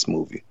in this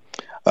movie.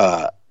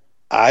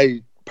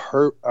 I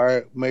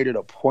made it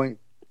a point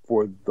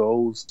for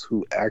those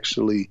who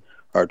actually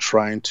are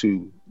trying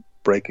to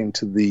break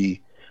into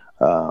the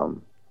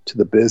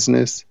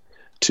business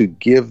to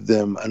give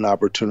them an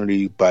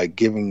opportunity by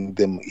giving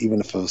them, even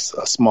if it's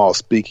a small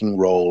speaking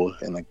role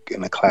in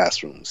a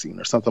classroom scene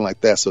or something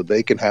like that, so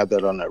they can have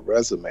that on their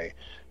resume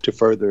to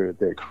further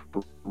their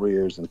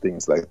careers and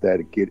things like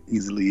that, and get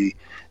easily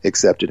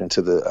accepted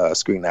into the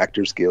Screen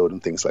Actors Guild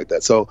and things like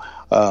that. So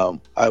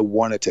I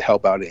wanted to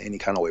help out in any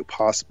kind of way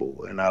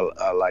possible, and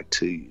I like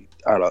to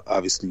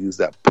obviously use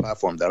that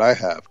platform that I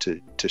have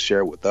to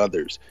share with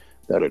others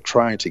that are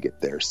trying to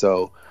get there.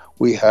 So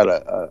we had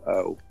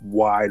a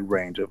wide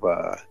range of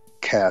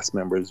cast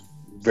members,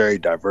 very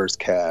diverse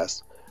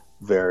cast,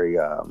 very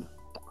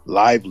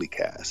lively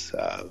cast.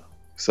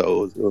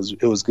 So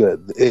it was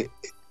good.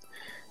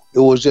 It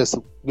was just,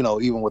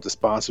 even with the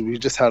sponsor, we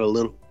just had a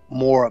little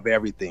more of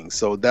everything.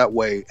 So that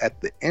way,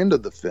 at the end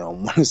of the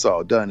film, when it's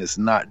all done, it's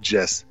not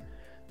just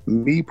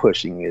me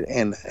pushing it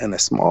and a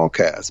small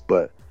cast,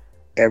 but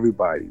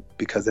everybody,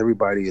 because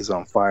everybody is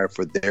on fire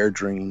for their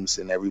dreams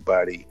and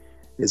everybody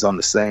is on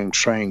the same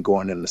train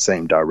going in the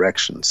same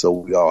direction. So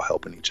we all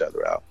helping each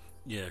other out.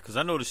 Yeah, because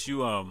I noticed you,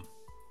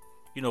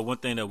 one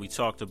thing that we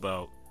talked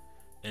about,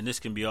 and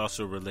this can be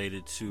also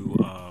related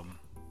to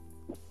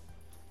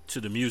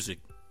the music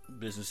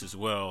business as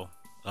well,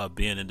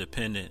 being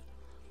independent,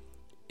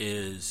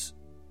 is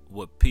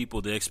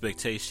the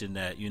expectation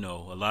that,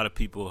 a lot of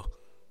people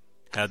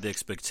have the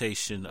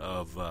expectation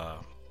of,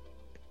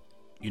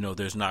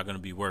 there's not going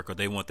to be work, or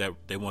they want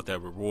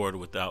that reward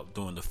without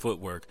doing the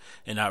footwork,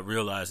 and not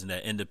realizing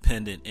that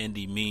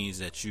indie means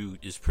that you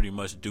is pretty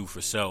much do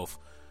for self.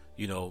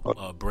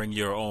 Bring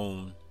your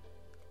own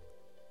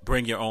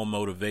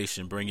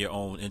motivation, bring your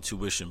own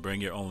intuition, bring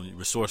your own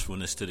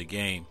resourcefulness to the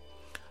game.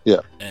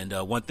 Yeah. And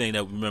one thing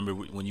that remember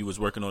when you was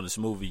working on this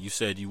movie, you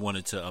said you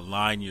wanted to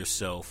align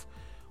yourself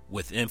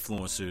with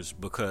influencers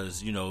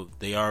because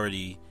they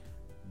already,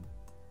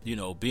 being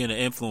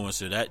an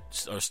influencer,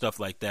 or stuff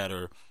like that,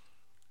 or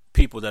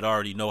people that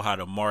already know how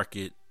to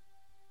market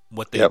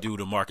what they do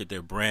to market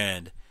their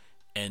brand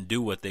and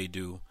do what they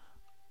do.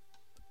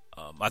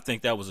 I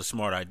think that was a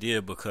smart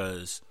idea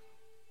because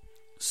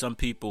some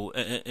people,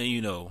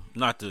 and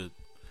not to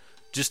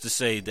just to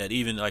say that,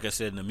 even like I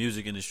said, in the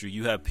music industry,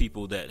 you have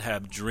people that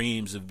have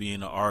dreams of being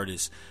an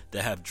artist,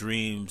 that have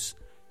dreams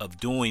of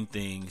doing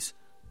things,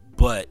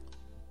 but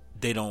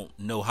they don't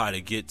know how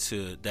to get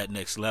to that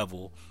next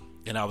level.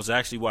 And I was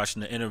actually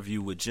watching the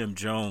interview with Jim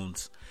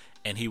Jones,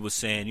 and he was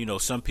saying,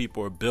 some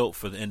people are built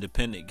for the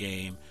independent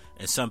game,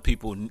 and some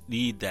people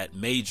need that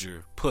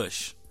major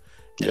push.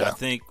 And I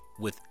think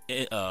with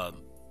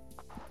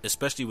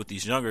especially with the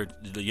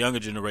younger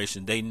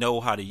generation, they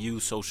know how to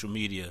use social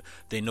media.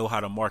 They know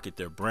how to market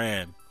their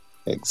brand.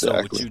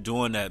 Exactly. So with you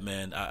doing that,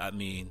 man, I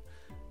mean,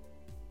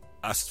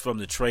 from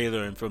the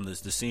trailer and from the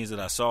scenes that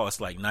I saw, it's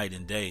like night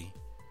and day.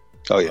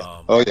 Oh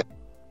yeah.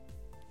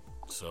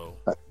 So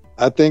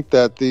I think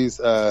that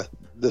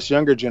this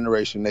younger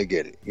generation, they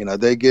get it.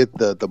 They get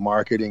the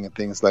marketing and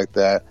things like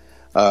that.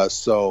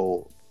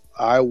 So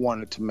I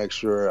wanted to make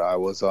sure I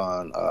was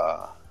on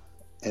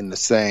in the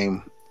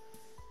same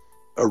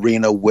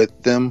arena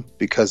with them,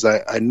 because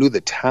I knew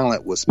the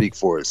talent would speak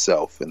for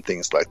itself and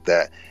things like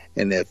that.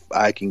 And if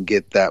I can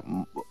get that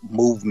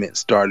movement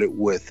started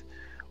with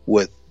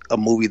a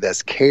movie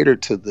that's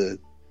catered to the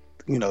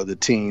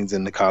teens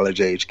and the college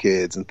age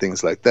kids and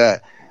things like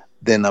that,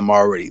 then I'm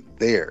already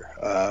there.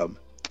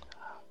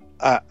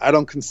 I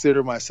don't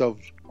consider myself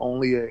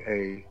only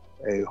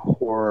a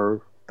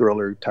horror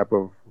thriller type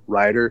of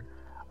writer,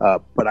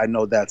 but I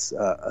know that's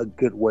a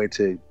good way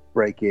to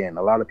break in.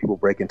 A lot of people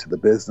break into the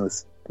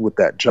business with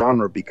that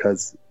genre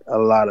because a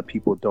lot of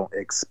people don't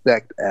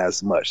expect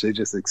as much. They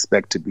just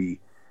expect to be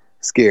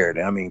scared.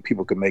 I mean,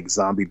 people can make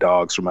zombie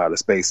dogs from outer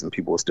space and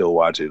people will still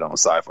watch it on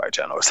Sci-Fi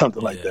Channel or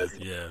something like that.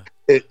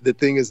 Yeah. The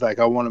thing is, I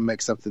want to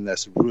make something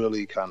that's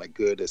really kind of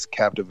good, that's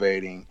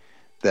captivating,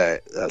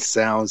 that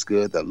sounds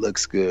good, that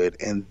looks good.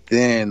 And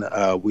then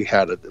we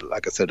had,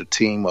 like I said, a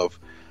team of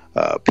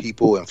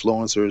people,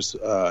 influencers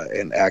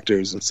and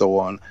actors and so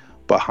on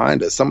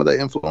behind us. Some of the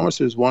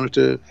influencers wanted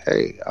to,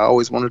 I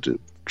always wanted to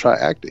try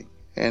acting,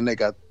 and they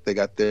got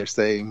their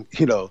same,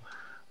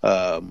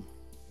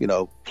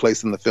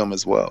 place in the film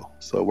as well.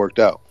 So it worked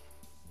out.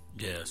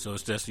 Yeah. So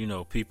it's just,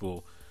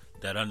 people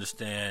that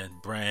understand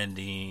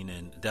branding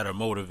and that are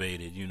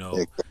motivated,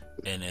 exactly.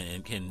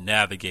 and can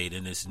navigate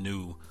in this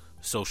new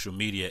social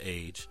media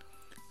age.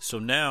 So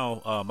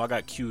now I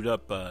got queued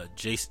up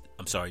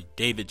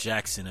David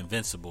Jackson,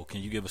 Invincible.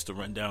 Can you give us the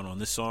rundown on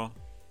this song?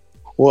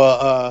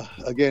 Well,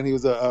 again, he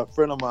was a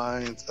friend of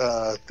mine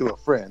through a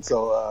friend.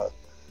 So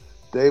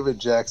David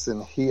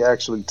Jackson, he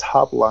actually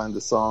top-lined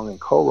the song and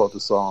co-wrote the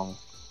song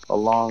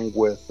along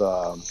with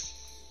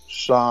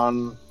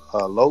Sean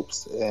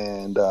Lopes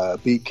and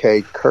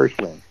BK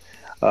Kirkland.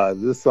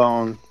 This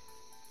song,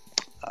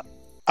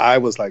 I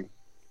was like,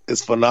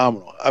 it's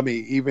phenomenal. I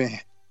mean, even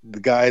the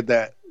guy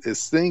that is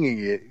singing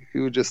it, he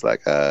was just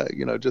like,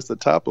 just a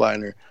top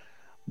liner.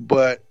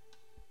 But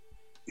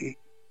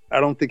I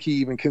don't think he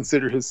even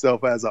considered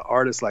himself as an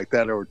artist like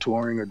that, or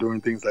touring or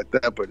doing things like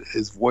that. But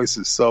his voice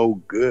is so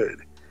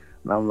good.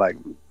 And I'm like,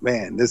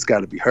 man, this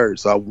got to be heard.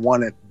 So I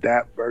wanted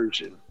that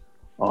version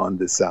on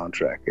this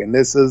soundtrack. And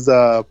this is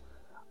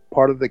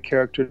part of the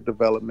character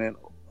development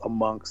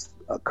amongst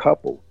a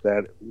couple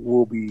that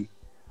will be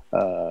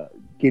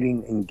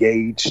getting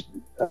engaged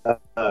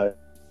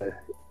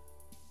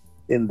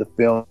in the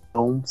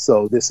film.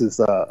 So this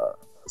is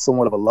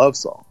somewhat of a love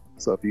song.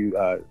 So if you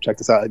check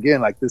this out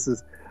again, like this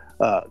is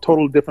a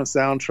totally different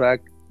soundtrack.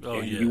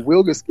 You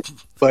will get skipped,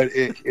 but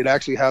it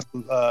actually has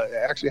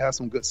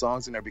some good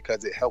songs in there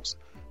because it helps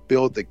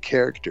build the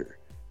character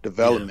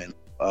development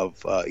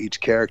of each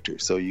character,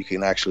 so you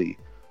can actually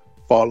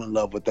fall in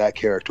love with that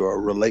character or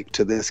relate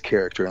to this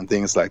character and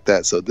things like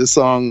that. So this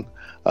song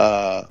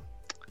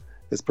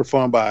is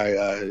performed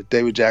by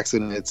David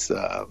Jackson. It's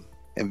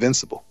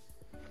Invincible.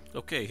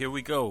 Okay, here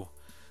we go.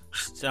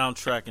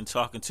 Soundtrack and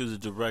talking to the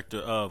director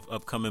of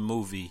upcoming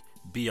movie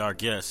Be Our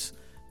Guest,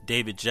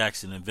 David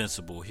Jackson,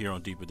 Invincible, here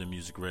on Deeper Than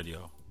Music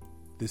Radio.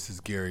 This is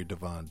Gary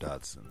Devon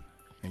Dotson,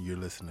 and you're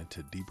listening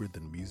to Deeper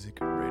Than Music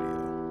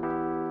Radio.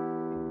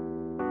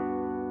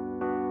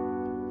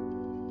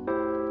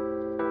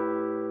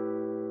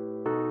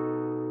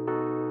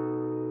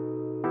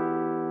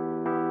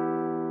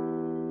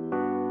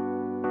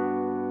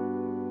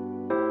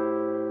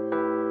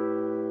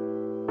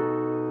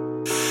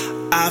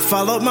 I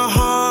followed my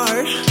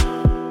heart,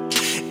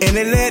 and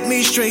it led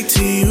me straight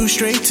to you,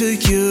 straight to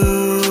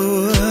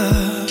you.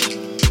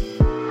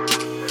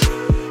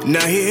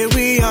 Now here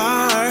we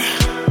are,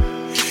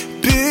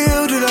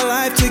 building a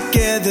life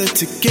together,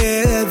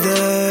 yeah,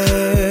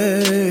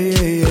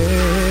 yeah.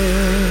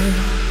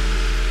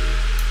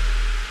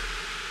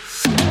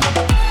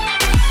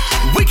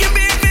 We can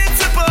be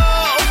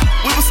invincible,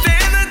 we will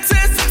stand the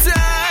test of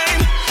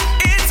time.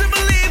 It's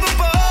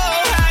unbelievable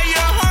how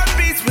your heart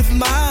beats with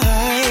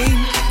mine.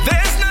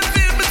 There's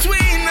nothing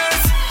between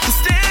us to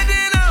stand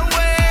in our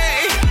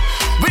way.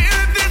 We're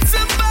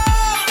invincible,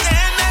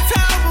 and that's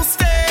how we'll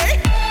stay.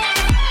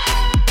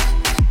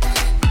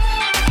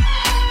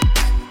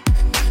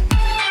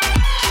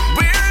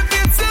 We're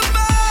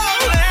invincible,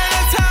 and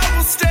that's how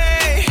we'll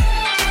stay.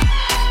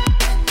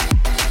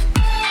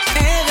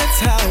 And that's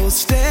how we'll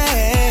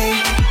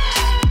stay.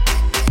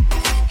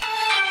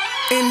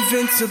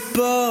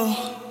 Invincible.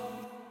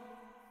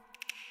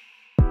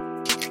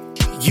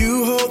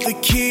 You hold the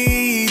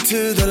key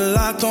to the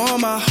lock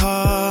on my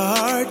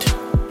heart.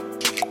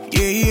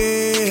 Yeah,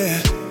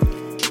 yeah.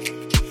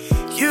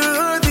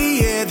 You're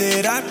the air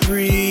that I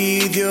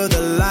breathe. You're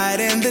the light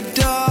in the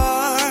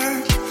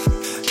dark.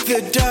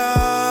 The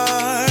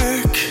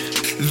dark.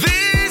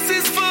 This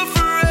is for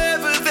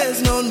forever.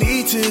 There's no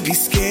need to be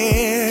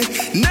scared.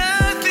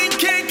 Nothing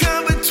can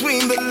come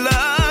between the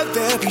love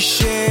that we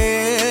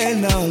share.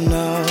 No,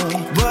 no.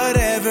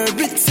 Whatever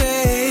it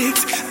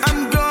takes,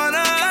 I'm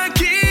gonna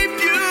keep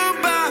you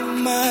by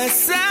my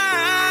side.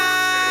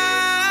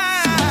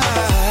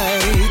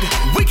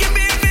 We can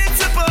be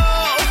invincible.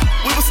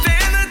 We will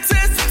stand the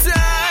test of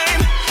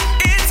time.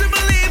 It's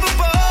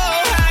unbelievable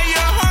how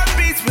your heart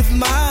beats with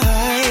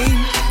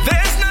mine.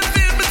 There's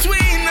nothing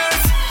between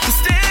us to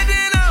stand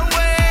in our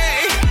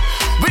way.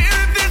 We're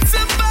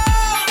invincible,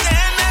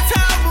 and that's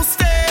how we'll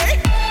stay.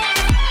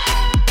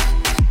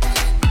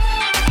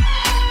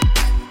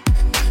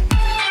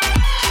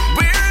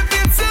 We're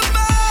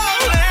invincible,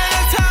 and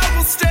that's how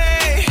we'll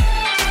stay.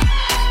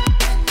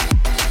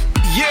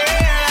 Yeah,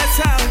 that's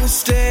how we'll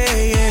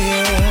stay.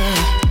 Yeah.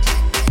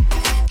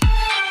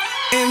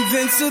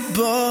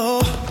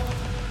 Invincible.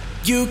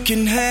 You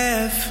can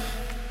have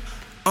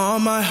all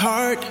my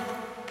heart,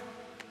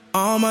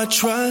 all my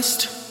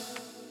trust,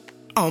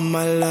 all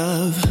my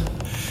love.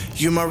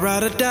 You're my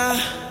ride or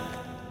die,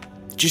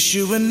 just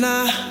you and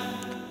I.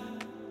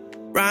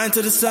 Riding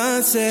to the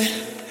sunset,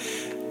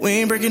 we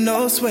ain't breaking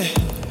no sweat.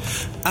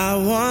 I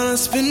wanna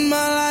spend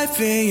my life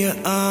in your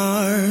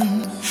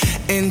arms.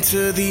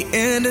 Into the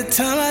end of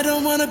time, I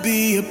don't wanna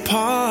be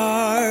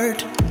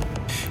apart.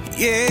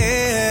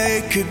 Yeah,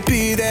 it could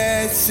be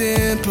that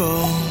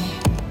simple.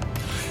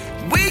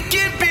 We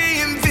can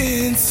be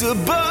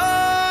invincible.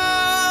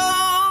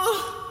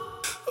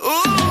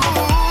 Ooh,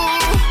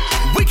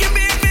 we can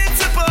be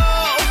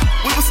invincible.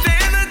 We will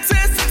stand the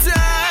test of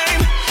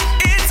time.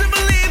 It's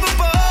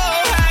unbelievable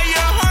how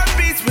your heart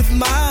beats with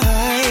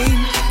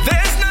mine.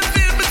 There's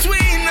nothing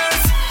between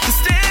us to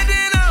stand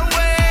in our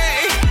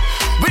way.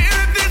 We're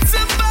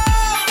invincible,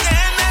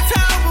 and that's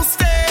how we'll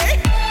stay.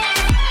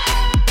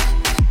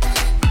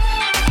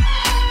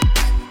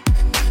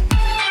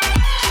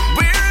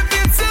 We're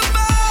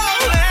invincible,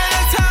 and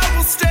that's how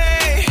we'll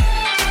stay.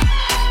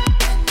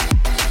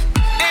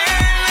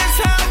 And that's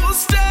how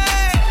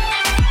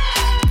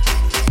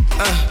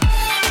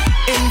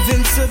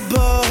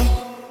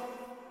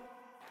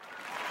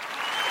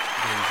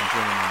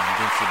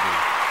Invincible,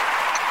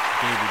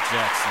 David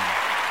Jackson,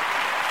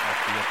 off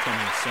the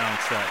upcoming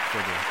soundtrack for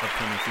the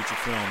upcoming feature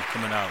film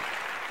coming out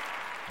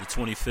the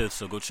 25th.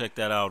 So go check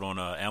that out on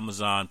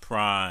Amazon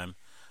Prime.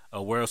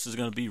 Where else is it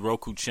going to be?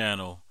 Roku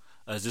channel.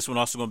 Is this one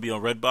also going to be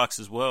on Redbox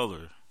as well,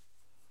 or?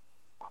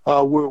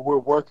 We're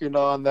working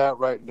on that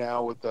right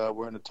now.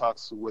 We're in the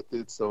talks with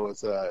it, so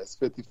it's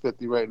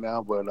 50-50 right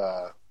now. But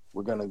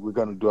we're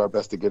gonna do our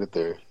best to get it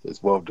there.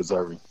 It's well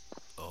deserving.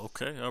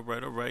 Okay, all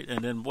right.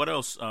 And then what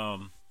else?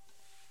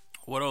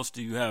 What else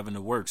do you have in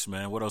the works,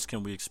 man? What else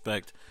can we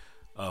expect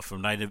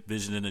from Night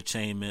Vision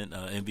Entertainment,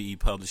 MVE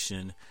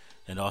Publishing,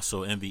 and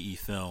also MVE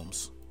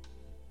Films?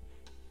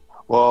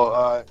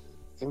 Well,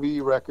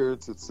 MVE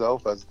Records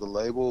itself as the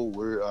label,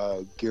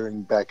 we're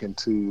gearing back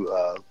into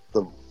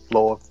the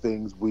flow of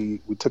things. We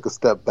took a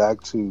step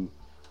back to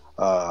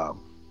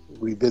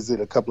revisit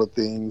a couple of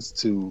things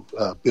to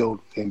build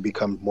and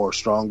become more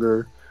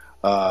stronger.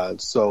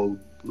 So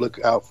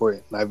look out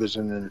for Night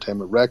Vision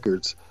Entertainment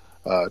Records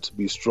to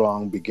be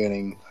strong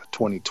beginning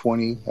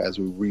 2020 as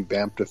we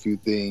revamped a few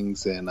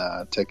things and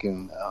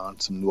taking on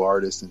some new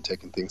artists and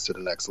taking things to the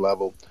next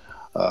level.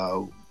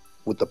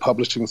 With the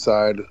publishing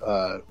side,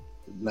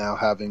 now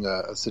having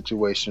a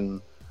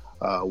situation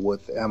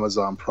with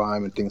Amazon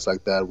Prime and things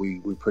like that, we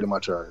pretty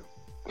much are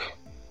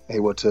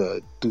able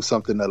to do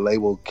something the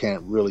label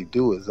can't really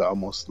do, is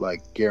almost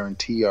like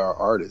guarantee our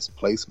artists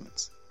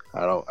placements.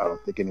 I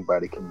don't think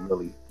anybody can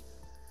really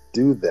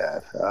do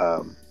that.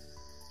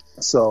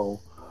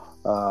 So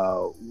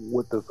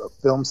with the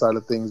film side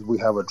of things, we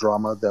have a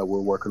drama that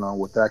we're working on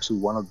with actually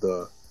one of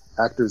the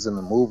actors in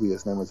the movie.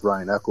 His name is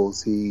Ryan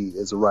Eccles. He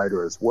is a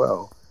writer as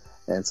well.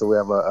 And so we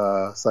have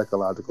a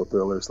psychological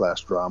thriller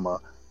 / drama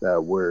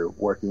that we're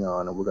working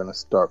on, and we're going to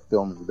start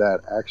filming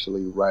that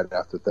actually right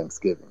after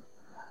Thanksgiving.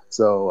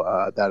 So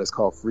that is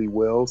called Free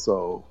Will.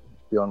 So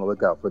be on the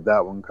lookout for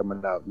that one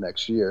coming out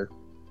next year.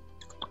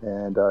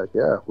 And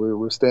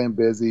we're staying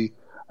busy.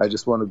 I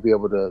just want to be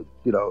able to,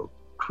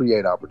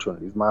 create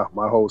opportunities.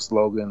 My whole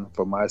slogan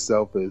for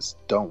myself is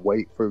don't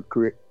wait for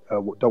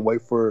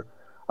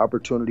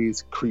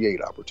opportunities,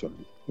 create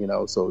opportunity.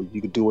 So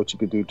you can do what you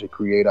can do to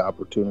create an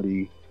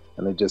opportunity.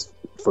 And it just,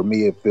 for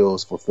me, it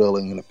feels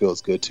fulfilling and it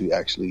feels good to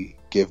actually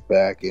give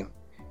back and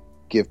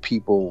give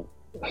people,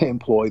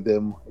 employ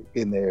them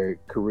in their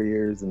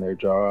careers and their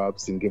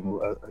jobs and give them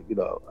a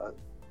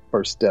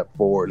first step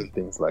forward and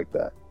things like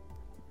that.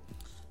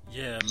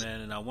 Yeah,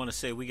 man. And I want to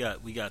say we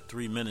got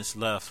 3 minutes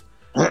left.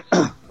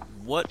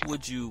 What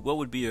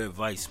would be your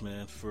advice,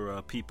 man, for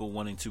people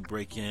wanting to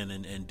break in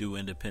and do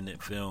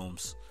independent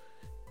films?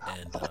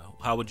 And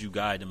how would you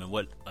guide them? And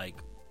what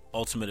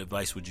ultimate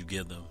advice would you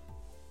give them?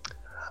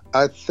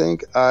 I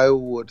think I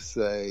would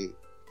say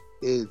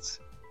is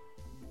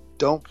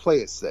don't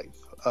play it safe.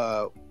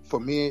 For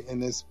me, in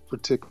this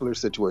particular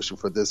situation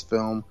for this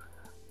film,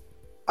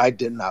 I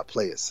did not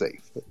play it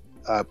safe.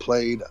 I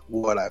played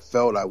what I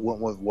felt. I went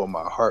with what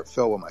my heart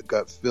felt, what my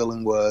gut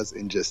feeling was,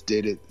 and just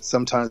did it.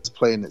 Sometimes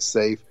playing it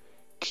safe,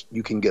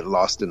 you can get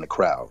lost in the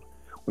crowd.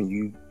 When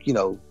you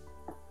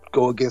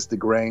go against the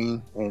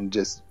grain and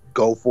just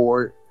go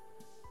for it,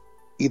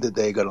 either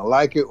they're going to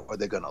like it or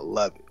they're going to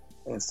love it.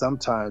 And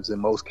sometimes, in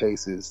most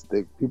cases,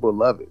 people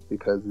love it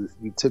because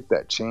you took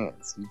that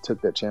chance. You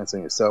took that chance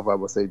on yourself. I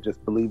would say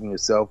just believe in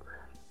yourself.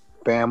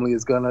 Family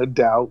is going to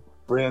doubt.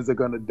 Friends are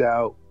going to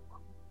doubt.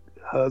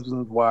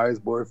 Husbands, wives,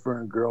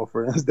 boyfriends,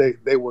 girlfriends,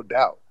 they will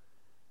doubt.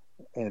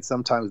 And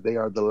sometimes they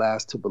are the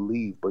last to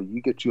believe. But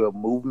you get a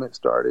movement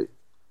started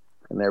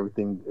and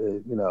everything,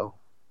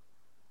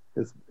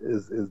 is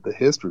the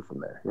history from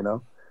there,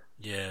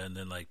 Yeah, and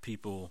then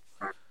people...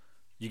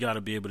 You got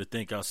to be able to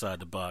think outside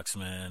the box,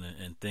 man,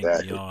 and think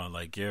beyond.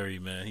 Like Gary,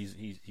 man,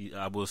 he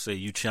I will say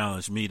you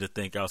challenged me to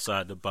think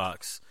outside the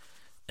box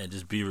and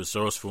just be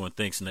resourceful and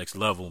think next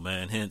level,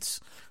 man. Hence,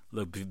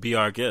 look, be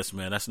our guest,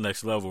 man. That's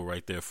next level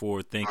right there.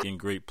 Forward thinking,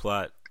 great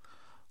plot.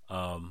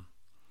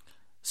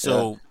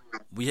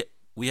 We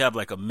have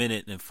like a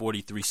minute and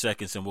 43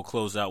 seconds, and we'll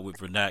close out with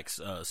Vernak's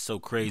So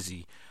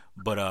Crazy.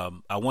 But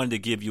I wanted to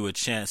give you a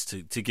chance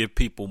to give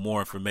people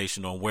more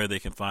information on where they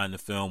can find the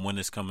film, when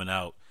it's coming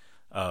out.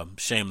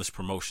 Shameless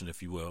promotion,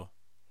 if you will.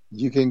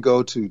 You can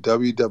go to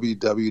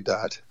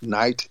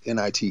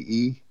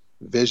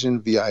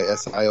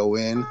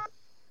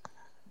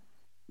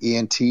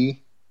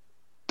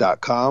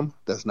www.nightvision.com.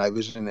 That's Night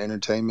Vision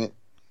Entertainment,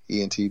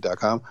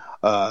 ENT.com.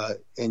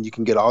 And you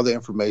can get all the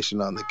information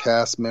on the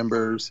cast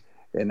members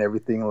and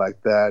everything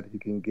like that. You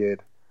can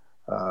get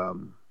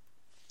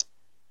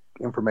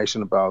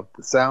information about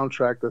the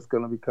soundtrack that's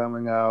going to be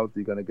coming out.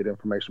 You're going to get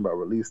information about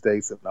release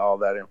dates and all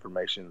that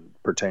information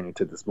pertaining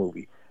to this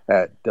movie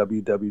at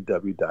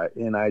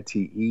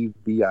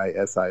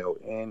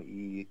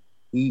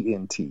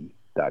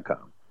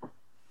www.nightvisionentent.com.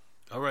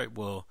 All right.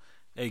 Well,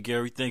 hey,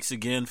 Gary, thanks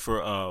again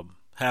for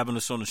having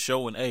us on the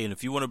show. And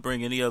if you want to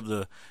bring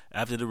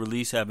after the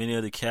release, have any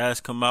of the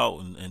cast come out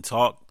and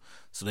talk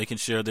so they can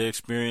share their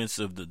experience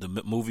of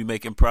the movie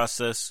making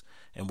process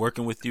and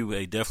working with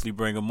you, definitely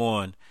bring them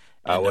on.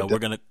 And we're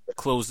going to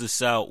close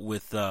this out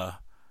with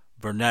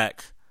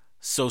Vernak,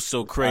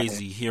 So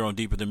Crazy here on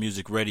Deeper Than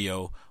Music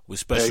Radio with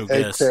special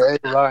guest. Hey,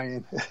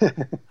 Ryan.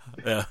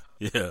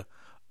 Yeah.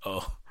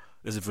 Oh,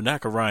 is it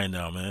Vernac or Ryan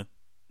now, man?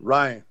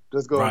 Ryan.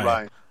 Let's go with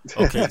Ryan.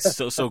 Okay,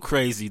 so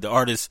Crazy, the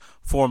artist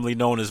formerly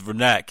known as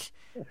Vernac,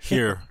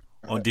 here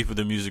on Deeper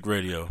Than Music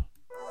Radio.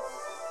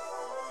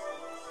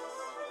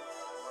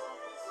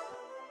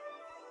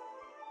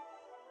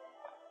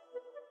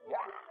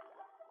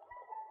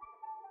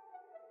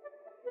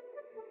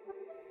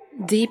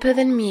 Deeper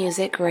Than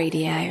Music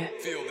Radio.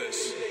 Feel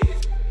this.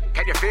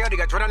 Can you feel the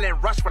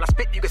adrenaline rush when I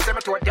spit? You can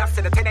simmer to a dust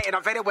and a tenor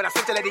innovator when I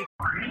scintillating.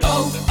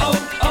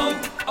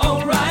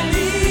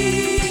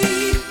 O'Reilly.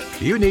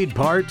 You need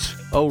parts?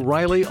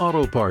 O'Reilly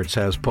Auto Parts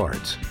has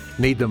parts.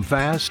 Need them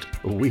fast?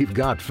 We've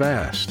got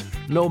fast.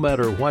 No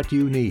matter what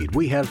you need,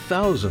 we have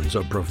thousands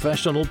of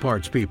professional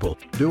parts people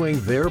doing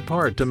their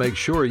part to make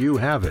sure you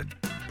have it.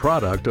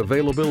 Product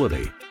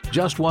availability.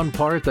 Just one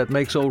part that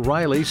makes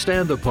O'Reilly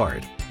stand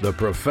apart. The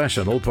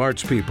professional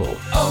parts people.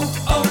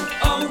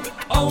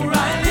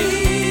 O'Reilly.